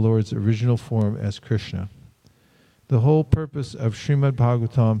service to the Lord's original form as Krishna. The whole purpose of Srimad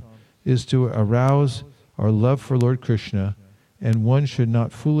Bhagavatam is to arouse our love for Lord Krishna, and one should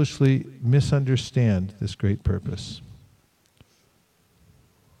not foolishly misunderstand this great purpose.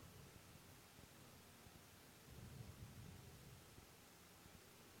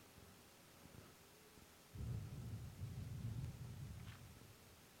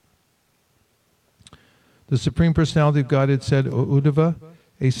 The Supreme Personality of Godhead said, O Uddhava,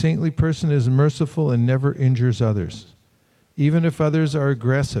 a saintly person is merciful and never injures others. Even if others are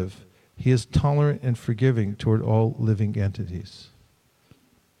aggressive, he is tolerant and forgiving toward all living entities.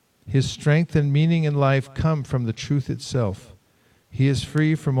 His strength and meaning in life come from the truth itself. He is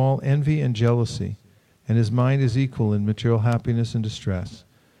free from all envy and jealousy, and his mind is equal in material happiness and distress.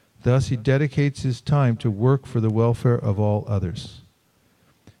 Thus he dedicates his time to work for the welfare of all others.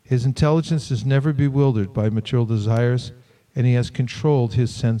 His intelligence is never bewildered by material desires, and he has controlled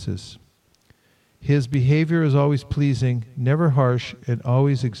his senses. His behavior is always pleasing, never harsh, and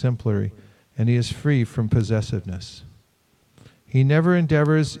always exemplary, and he is free from possessiveness. He never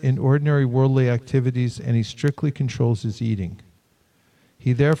endeavors in ordinary worldly activities, and he strictly controls his eating.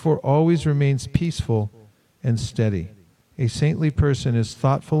 He therefore always remains peaceful and steady. A saintly person is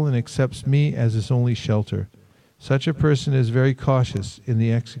thoughtful and accepts me as his only shelter. Such a person is very cautious in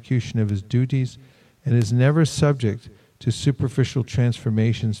the execution of his duties and is never subject to superficial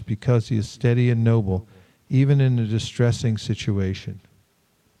transformations because he is steady and noble, even in a distressing situation.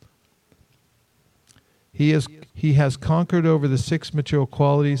 He has conquered over the 6 material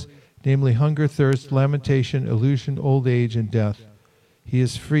qualities, namely hunger, thirst, lamentation, illusion, old age, and death. He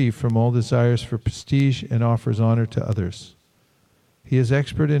is free from all desires for prestige and offers honor to others. He is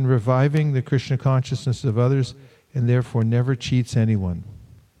expert in reviving the Krishna consciousness of others and therefore never cheats anyone.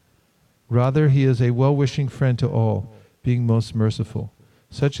 Rather, he is a well-wishing friend to all, being most merciful.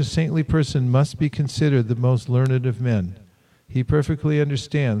 Such a saintly person must be considered the most learned of men. He perfectly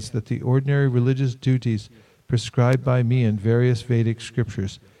understands that the ordinary religious duties prescribed by me in various Vedic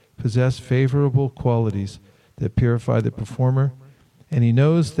scriptures possess favorable qualities that purify the performer, and he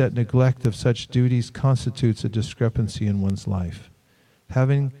knows that neglect of such duties constitutes a discrepancy in one's life.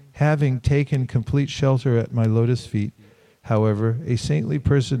 Having taken complete shelter at my lotus feet, however, a saintly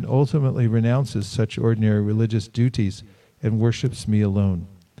person ultimately renounces such ordinary religious duties and worships me alone.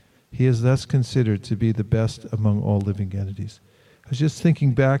 He is thus considered to be the best among all living entities. I was just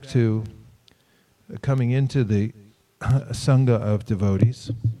thinking back to coming into the Sangha of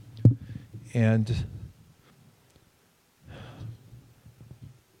devotees, and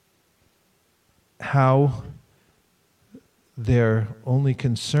how their only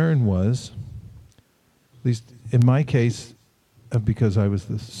concern was, at least in my case, because I was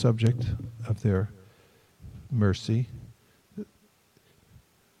the subject of their mercy,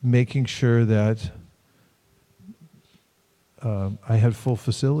 making sure that I had full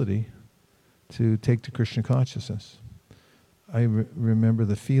facility to take to Krishna consciousness. I remember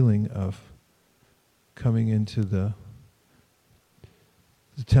the feeling of coming into the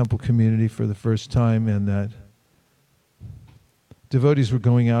temple community for the first time, and that devotees were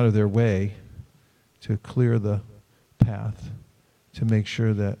going out of their way to clear the path, to make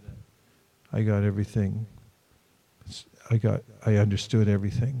sure that I got everything. I understood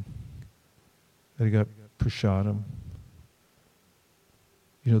everything. That I got prasadam.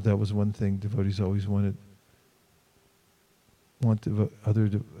 You know, that was one thing devotees always want other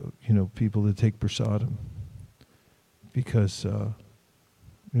people to take prasadam, because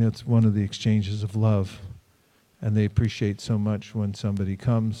it's one of the exchanges of love, and they appreciate so much when somebody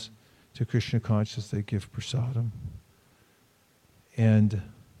comes to Krishna consciousness, they give prasadam. And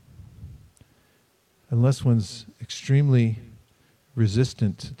unless one's extremely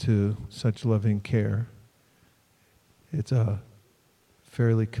resistant to such loving care, it's a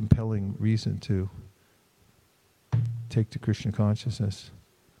fairly compelling reason to take to Krishna consciousness.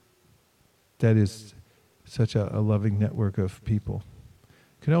 That is such a loving network of people.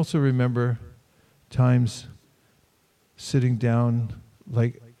 You can also remember times sitting down,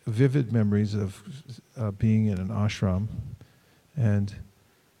 like vivid memories of being in an ashram and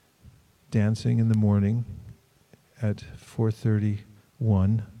dancing in the morning. At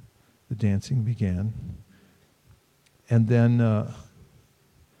 4:31, the dancing began. And then,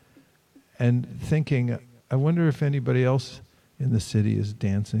 and thinking, I wonder if anybody else in the city is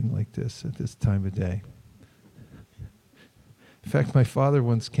dancing like this at this time of day. In fact, my father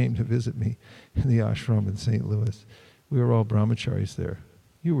once came to visit me in the ashram in St. Louis. We were all brahmacharis there.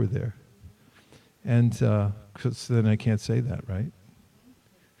 You were there. And so then I can't say that, right?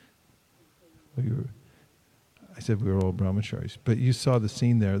 I said we were all brahmacharis. But you saw the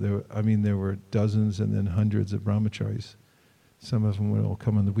scene there. There were dozens and then hundreds of brahmacharis. Some of them would all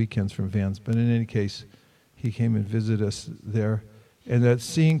come on the weekends from Vans. But in any case, he came and visited us there. And that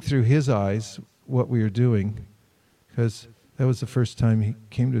seeing through his eyes what we were doing, because that was the first time he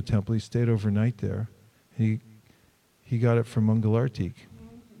came to a temple. He stayed overnight there. He got it from Mangalartik.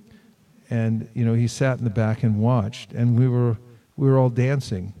 And, he sat in the back and watched. And we were all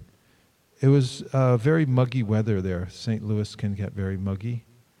dancing. It was very muggy weather there. St. Louis can get very muggy.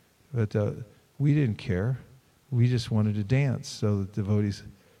 But we didn't care. We just wanted to dance. So the devotees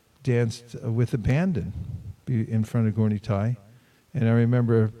danced with abandon in front of Gaur Nitai. And I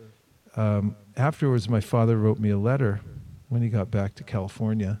remember afterwards my father wrote me a letter when he got back to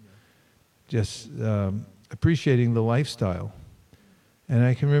California, just appreciating the lifestyle. And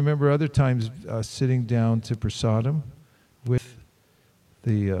I can remember other times sitting down to prasadam with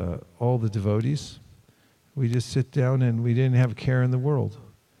all the devotees. We just sit down and we didn't have a care in the world.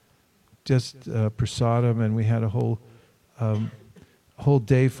 Just prasadam, and we had a whole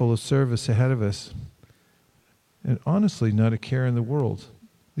day full of service ahead of us, and honestly, not a care in the world.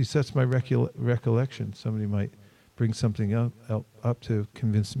 At least that's my recollection. Somebody might bring something up to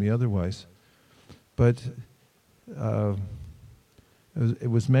convince me otherwise. But it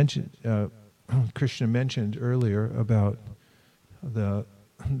was mentioned, Krishna mentioned earlier about the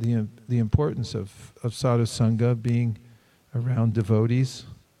importance of sadhu sangha, being around devotees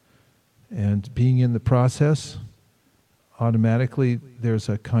and being in the process. Automatically there's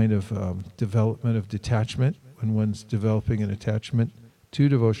a kind of development of detachment when one's developing an attachment to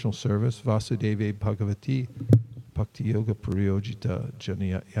devotional service. Vasudeve Bhagavati Bhakti Yoga Pariyojita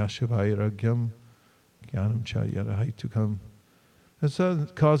Jana Yashavairagyam Jnanam Cha Yarahaitukam. And so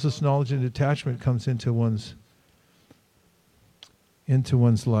causeless knowledge and detachment comes into one's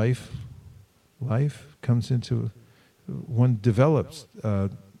life. Life comes into, one develops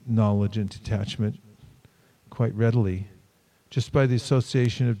knowledge and detachment quite readily, just by the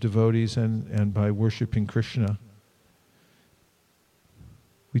association of devotees and by worshipping Krishna.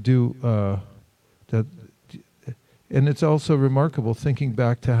 We do that, and it's also remarkable thinking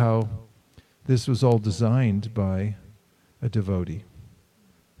back to how this was all designed by a devotee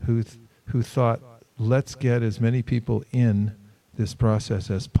who thought, let's get as many people in this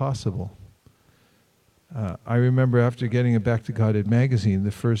process as possible. I remember after getting a Back to Godhead magazine,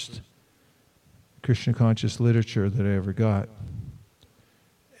 the first Krishna conscious literature that I ever got,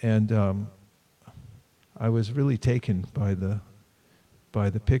 and I was really taken by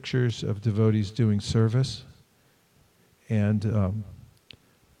the pictures of devotees doing service, and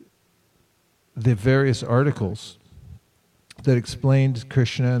the various articles that explained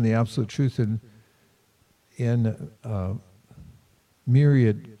Krishna and the Absolute Truth in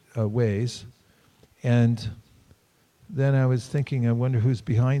myriad ways. And then I was thinking, I wonder who's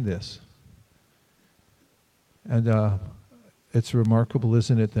behind this. And it's remarkable,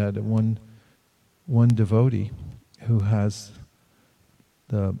 isn't it, that one devotee who has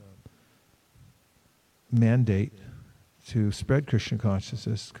the mandate to spread Krishna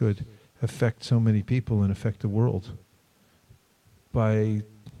consciousness could affect so many people and affect the world by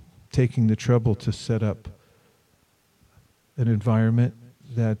taking the trouble to set up an environment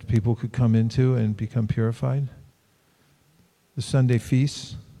that people could come into and become purified. The Sunday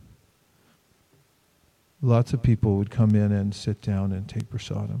feasts, lots of people would come in and sit down and take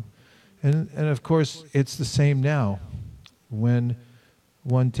prasadam. And of course, it's the same now. When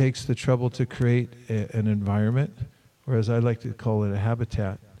one takes the trouble to create an environment, or as I like to call it, a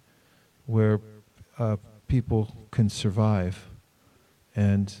habitat, where people can survive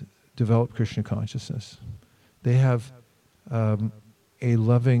and develop Krishna consciousness. They have a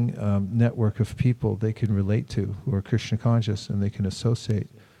loving network of people they can relate to who are Krishna conscious and they can associate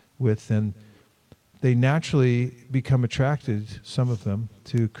with, and they naturally become attracted, some of them,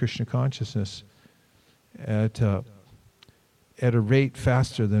 to Krishna consciousness at a rate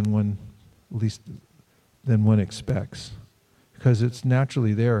faster than one expects, because it's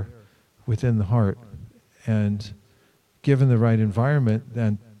naturally there within the heart, and given the right environment,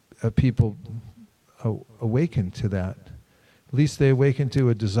 then people awaken to that. At least they awaken to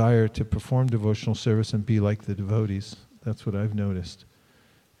a desire to perform devotional service and be like the devotees. That's what I've noticed.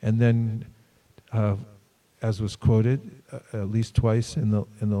 And then, as was quoted at least twice in the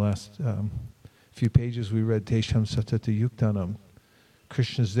last few pages we read, Tesham Satata Yuktanam.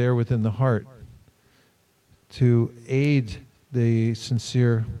 Krishna's there within the heart to aid the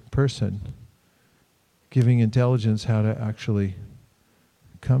sincere person, giving intelligence how to actually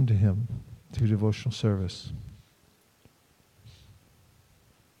come to him through devotional service.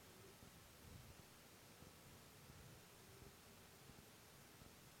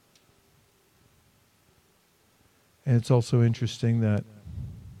 And it's also interesting that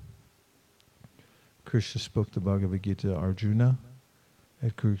Krishna spoke the Bhagavad Gita to Arjuna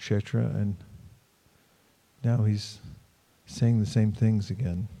at Kurukshetra, and now he's saying the same things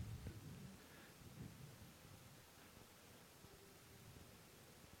again.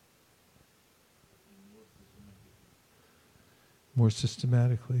 More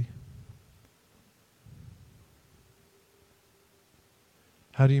systematically.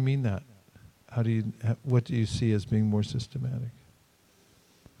 How do you mean that? What do you see as being more systematic?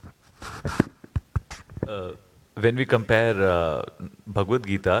 When we compare Bhagavad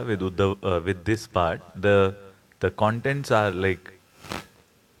Gita with Uddhav, with this part, the contents are like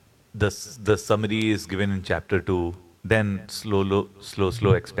the summary is given in chapter 2. Then slow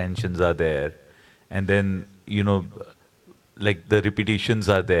expansions are there, and then like the repetitions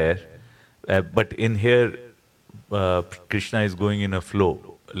are there. But in here, Krishna is going in a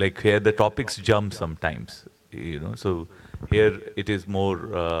flow. Like here, the topics jump sometimes, so Here it is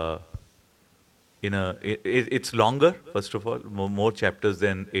more it's longer, first of all, more chapters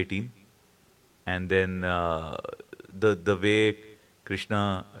than 18, and then the way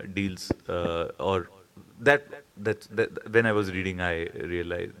Krishna deals, or that when I was reading, I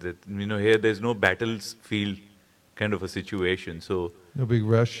realized that here there's no battlefield kind of a situation, so No big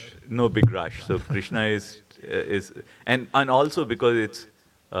rush. no big rush. So Krishna is and also because it's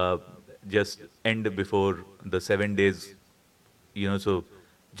just end before the 7 days, so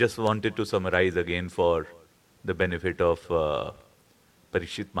just wanted to summarize again for the benefit of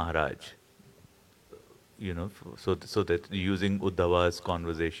Parikshit Maharaj, so that using Uddhava's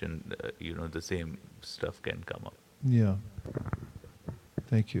conversation, the same stuff can come up. Yeah.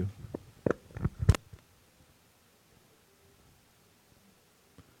 Thank you.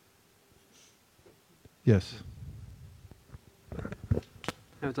 Yes.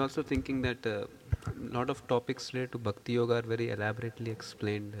 I was also thinking that a lot of topics related to Bhakti Yoga are very elaborately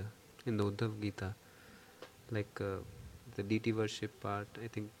explained in the Uddhav Gita, like the deity worship part, I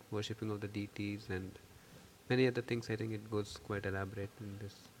think worshipping of the deities, and many other things. I think it goes quite elaborate in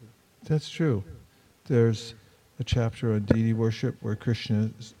this. That's true. There's a chapter on deity worship where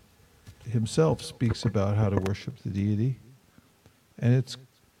Krishna himself speaks about how to worship the deity. And it's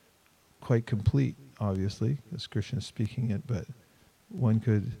quite complete, obviously, as Krishna is speaking it, but one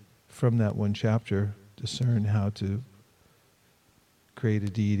could, from that one chapter, discern how to create a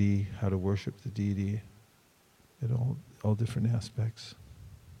deity, how to worship the deity in all different aspects.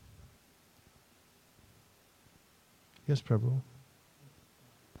 Yes, Prabhu.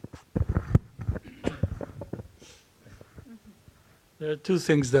 There are two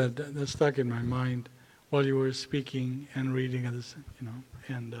things that stuck in my mind while you were speaking and reading this,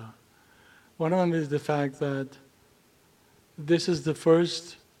 and one of them is the fact that this is the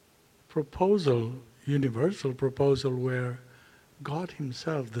first proposal, universal proposal, where God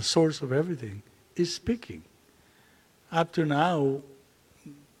Himself, the source of everything, is speaking. Up to now,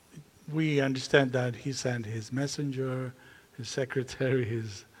 we understand that He sent His messenger, His secretary,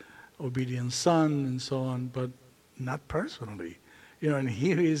 His obedient son, and so on, but not personally. And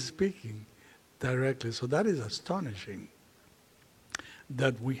here He is speaking directly. So that is astonishing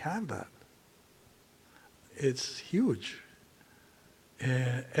that we have that. It's huge.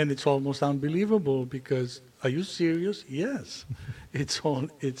 And it's almost unbelievable because, are you serious? Yes.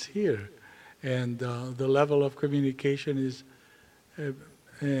 It's here. And the level of communication is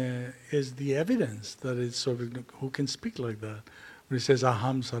the evidence that it's sort of, who can speak like that? When he says,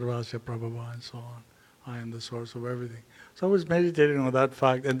 Aham Sarvasya Prabhava, and so on. I am the source of everything. So I was meditating on that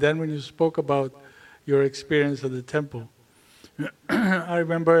fact. And then when you spoke about your experience at the temple, I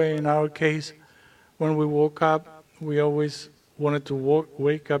remember in our case, when we woke up, we always wanted to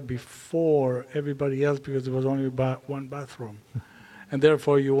wake up before everybody else because there was only one bathroom. And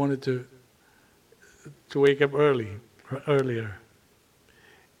therefore you wanted to wake up earlier.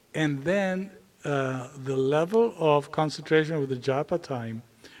 And then the level of concentration with the japa time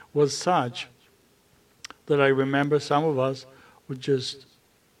was such that I remember some of us would just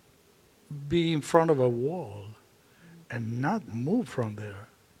be in front of a wall and not move from there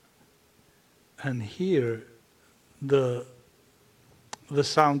and hear the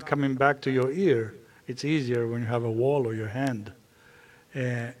sound coming back to your ear. It's easier when you have a wall or your hand.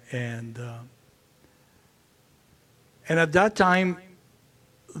 And at that time,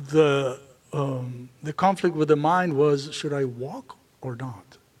 the conflict with the mind was, should I walk or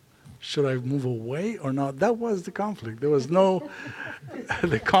not? Should I move away or not? That was the conflict. There was no,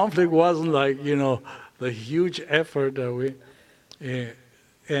 the conflict wasn't like, the huge effort that we,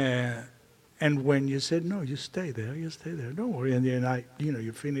 and when you said, no, you stay there, don't worry. And then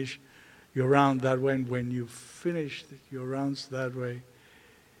you finish your round that way. And when you finish your rounds that way,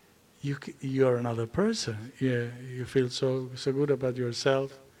 you're another person. You feel so good about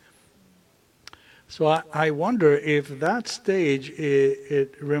yourself. So I wonder if that stage,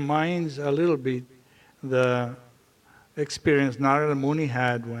 it reminds a little bit the experience Narada Muni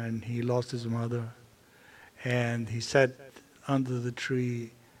had when he lost his mother, and he sat under the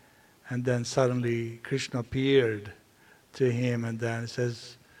tree, and then suddenly Krishna appeared to him, and then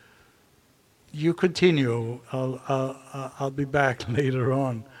says, "You continue. I'll be back later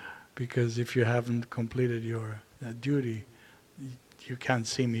on, because if you haven't completed your duty, you can't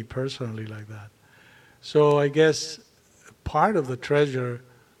see me personally like that." So I guess part of the treasure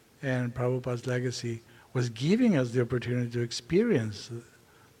and Prabhupada's legacy was giving us the opportunity to experience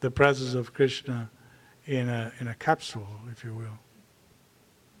the presence of Krishna in a capsule, if you will.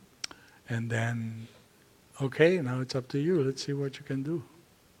 And then, okay, now it's up to you. Let's see what you can do.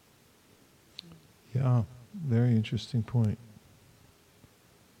 Yeah. Very interesting point.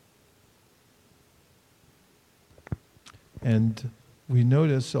 And we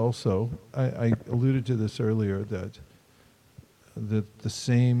notice also, I alluded to this earlier, that the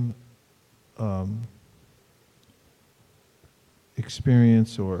same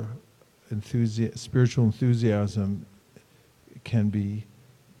experience or spiritual enthusiasm can be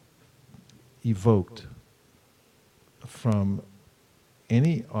evoked from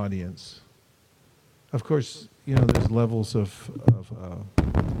any audience. Of course, there's levels of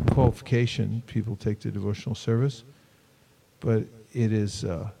qualification people take to devotional service, but it is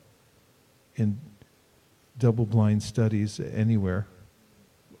in double-blind studies anywhere.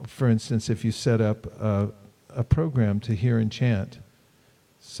 For instance, if you set up a program to hear and chant,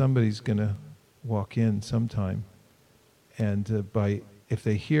 somebody's going to walk in sometime, and if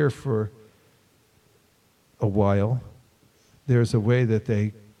they hear for a while, there's a way that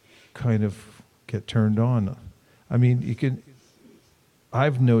they kind of get turned on. I mean,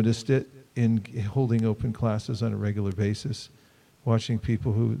 I've noticed it in holding open classes on a regular basis, watching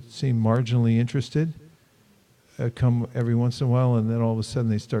people who seem marginally interested come every once in a while, and then all of a sudden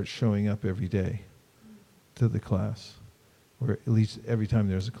they start showing up every day to the class, or at least every time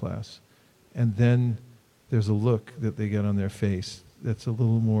there's a class. And then there's a look that they get on their face that's a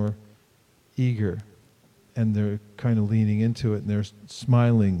little more eager, and they're kind of leaning into it, and they're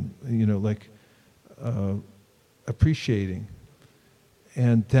smiling, like appreciating.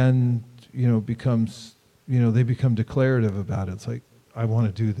 And then, becomes, they become declarative about it. It's like, I want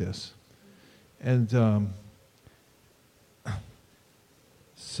to do this. And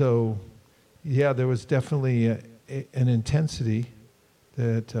so, yeah, there was definitely an intensity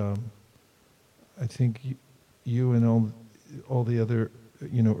that I think you and all the other,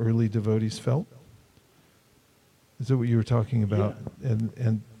 early devotees felt. Is that what you were talking about? Yeah.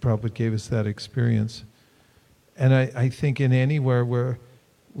 And Prabhupada gave us that experience. And I think in anywhere where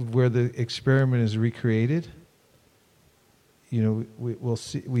the experiment is recreated,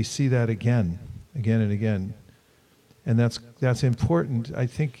 we see that again and again. And that's important. I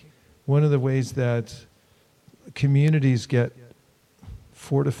think one of the ways that communities get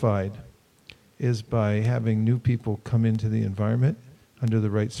fortified is by having new people come into the environment under the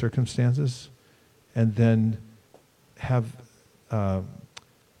right circumstances, and then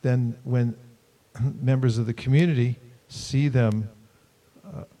then when members of the community see them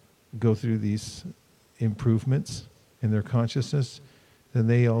go through these improvements in their consciousness, then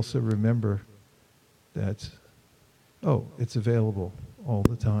they also remember that, it's available all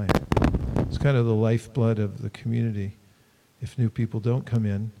the time. It's kind of the lifeblood of the community. If new people don't come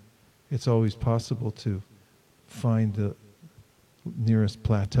in, it's always possible to find the nearest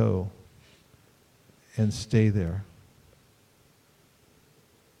plateau and stay there.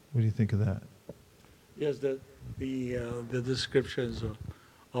 What do you think of that? Yes, the descriptions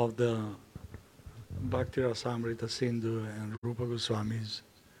of the Bhakti Rasamrita Sindhu and Rupa Goswami's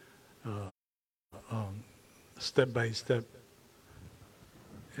step-by-step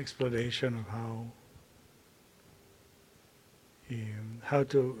explanation of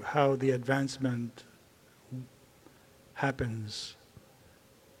how the advancement happens.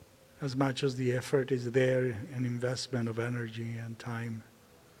 As much as the effort is there, an investment of energy and time,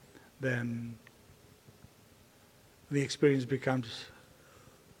 then the experience becomes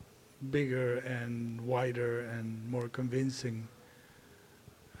bigger and wider and more convincing.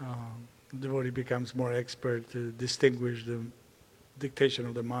 The devotee becomes more expert to distinguish the dictation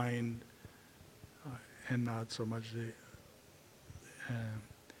of the mind and not so much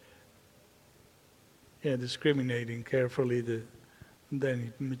discriminating carefully. Then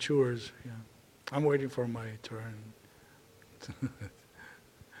it matures. Yeah. I'm waiting for my turn.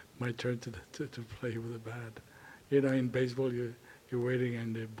 My turn to play with the bat. In baseball, you're waiting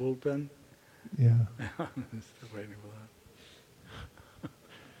in the bullpen. Yeah. Still waiting for that.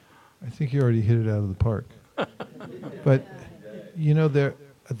 I think you already hit it out of the park. But,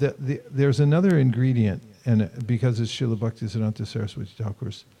 there's another ingredient, and because it's Srila Bhaktisiddhanta Saraswati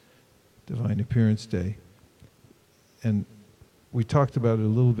Thakur's Divine Appearance Day, and we talked about it a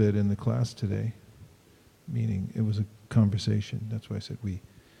little bit in the class today, meaning it was a conversation. That's why I said we.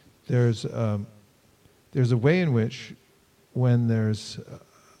 There's a way in which, when there's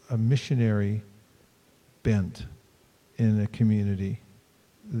a missionary bent in a community,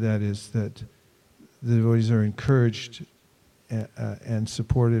 that the devotees are encouraged and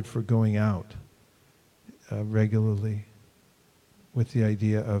supported for going out regularly with the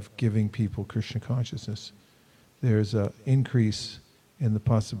idea of giving people Krishna consciousness. There's an increase in the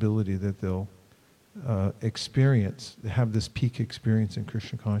possibility that they'll have this peak experience in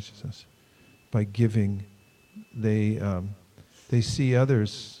Krishna consciousness by giving they see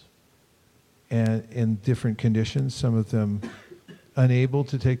others and in different conditions. Some of them unable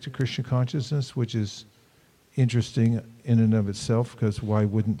to take to Krishna consciousness, which is interesting in and of itself, because why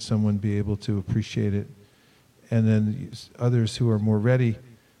wouldn't someone be able to appreciate it? And then others who are more ready,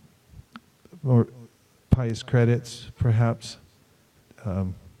 more pious credits, perhaps.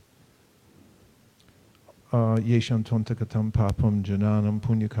 Yesham tontakatam papam jananam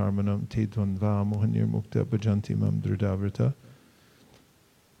punyakarmanam te dvandva mohanir mukta bhajanti mam dradavrata.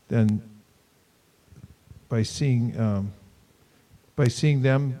 Then by seeing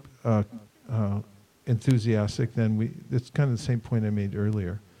them enthusiastic, then it's kind of the same point I made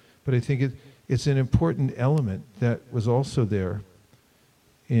earlier. But I think it's an important element that was also there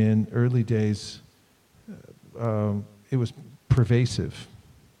in early days. It was pervasive,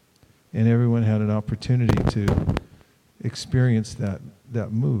 and everyone had an opportunity to experience that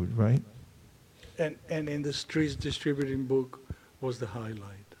mood, right? And in the streets, distributing book was the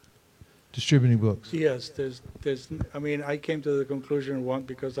highlight. Distributing books. Yes, there's. I mean, I came to the conclusion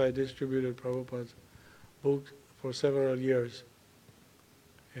because I distributed Prabhupada's books for several years,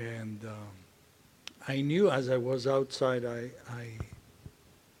 and I knew as I was outside,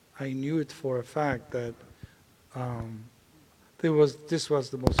 I knew it for a fact that this was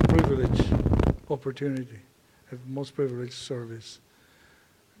the most privileged opportunity, the most privileged service,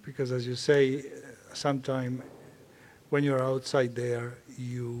 because as you say, sometime when you're outside there,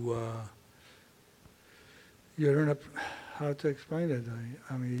 you don't know how to explain it.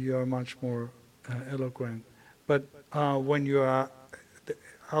 I mean, you are much more eloquent. But when you are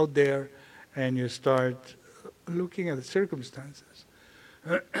out there and you start looking at the circumstances,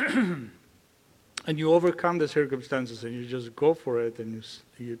 and you overcome the circumstances and you just go for it and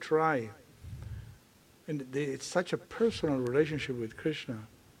you try. And it's such a personal relationship with Krishna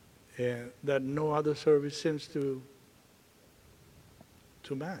that no other service seems to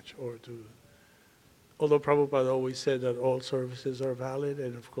match or to. Although Prabhupada always said that all services are valid,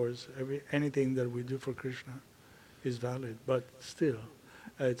 and of course anything that we do for Krishna is valid, but still,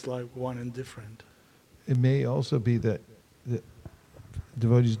 it's like one and different. It may also be that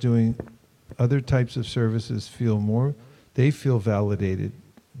devotees doing other types of services feel validated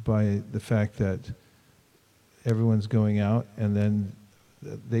by the fact that everyone's going out, and then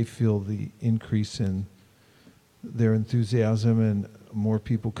they feel the increase in their enthusiasm and more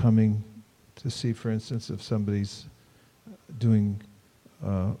people coming to see, for instance, if somebody's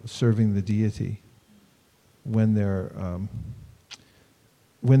serving the deity, when they're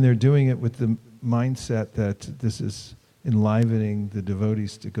doing it with the mindset that this is enlivening the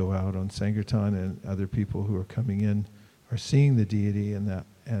devotees to go out on Sankirtan, and other people who are coming in are seeing the deity and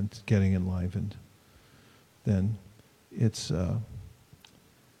getting enlivened, then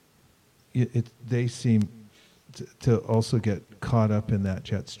they seem to also get caught up in that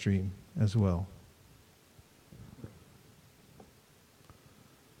jet stream as well.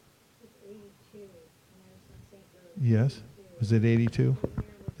 Yes? Was it 82?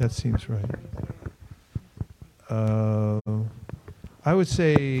 That seems right. I would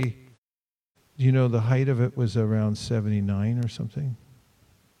say, the height of it was around 79 or something.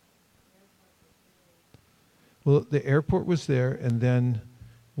 Well, the airport was there, and then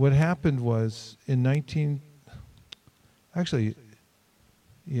what happened was in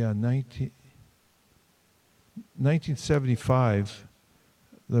 1975,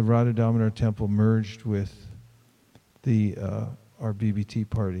 the Radha Damodar Temple merged with our BBT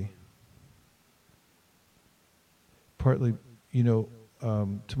party. Partly,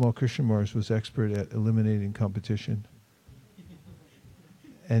 Tamal Krishna Mars was expert at eliminating competition.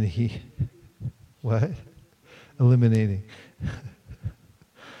 And he, what? Eliminating.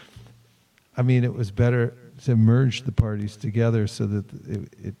 I mean, it was better to merge the parties together so that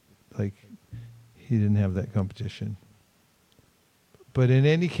he didn't have that competition. But in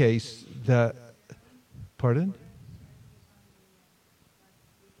any case, pardon?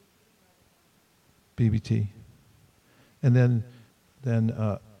 BBT. And then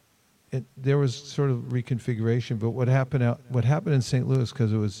there was sort of reconfiguration. But what happened in St. Louis,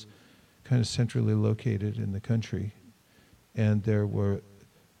 because it was kind of centrally located in the country, and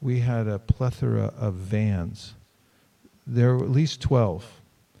we had a plethora of vans. There were at least 12,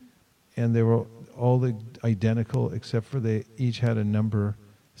 and they were all identical, except for they each had a number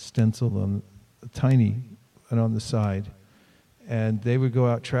stenciled on tiny and on the side. And they would go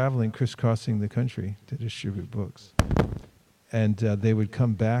out traveling, crisscrossing the country to distribute books. And they would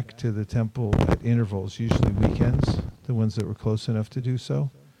come back to the temple at intervals, usually weekends, the ones that were close enough to do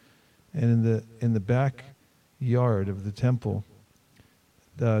so. And in the back yard of the temple,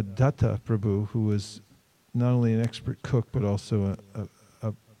 the Datta Prabhu, who was not only an expert cook, but also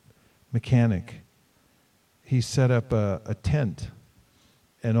a mechanic. He set up a tent,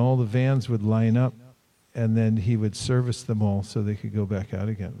 and all the vans would line up, and then he would service them all so they could go back out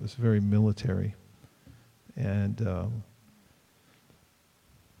again. It was very military. And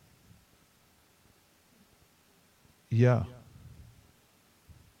yeah.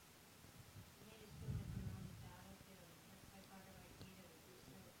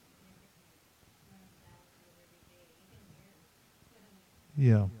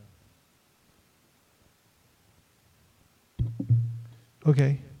 Yeah.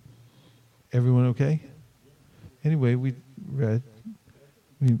 Okay. Everyone okay? Anyway, we read.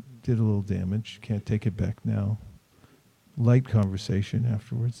 We did a little damage. Can't take it back now. Light conversation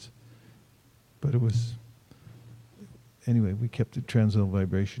afterwards. But it was... Anyway, we kept the transcendental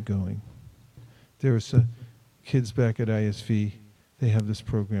vibration going. There were some kids back at ISV. They have this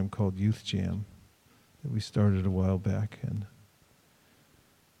program called Youth Jam that we started a while back. And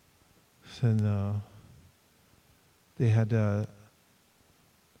then they had...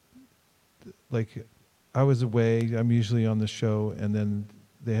 like, I was away, I'm usually on the show, and then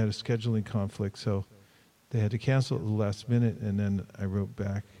they had a scheduling conflict, so they had to cancel at the last minute, and then I wrote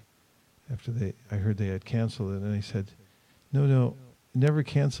back after I heard they had canceled it, and I said, no, never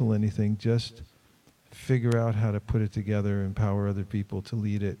cancel anything, just figure out how to put it together, empower other people to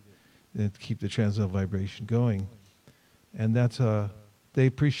lead it, and keep the transcendental vibration going. And that's they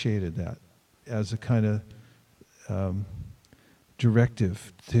appreciated that as a kind of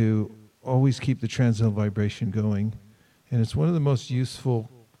directive to always keep the transcendental vibration going. And it's one of the most useful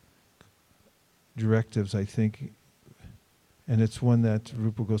directives, I think. And it's one that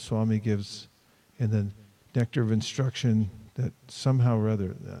Rupa Goswami gives in the Nectar of Instruction, that somehow or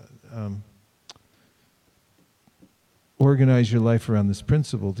other organize your life around this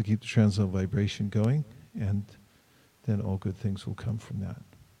principle to keep the transcendental vibration going, and then all good things will come from that.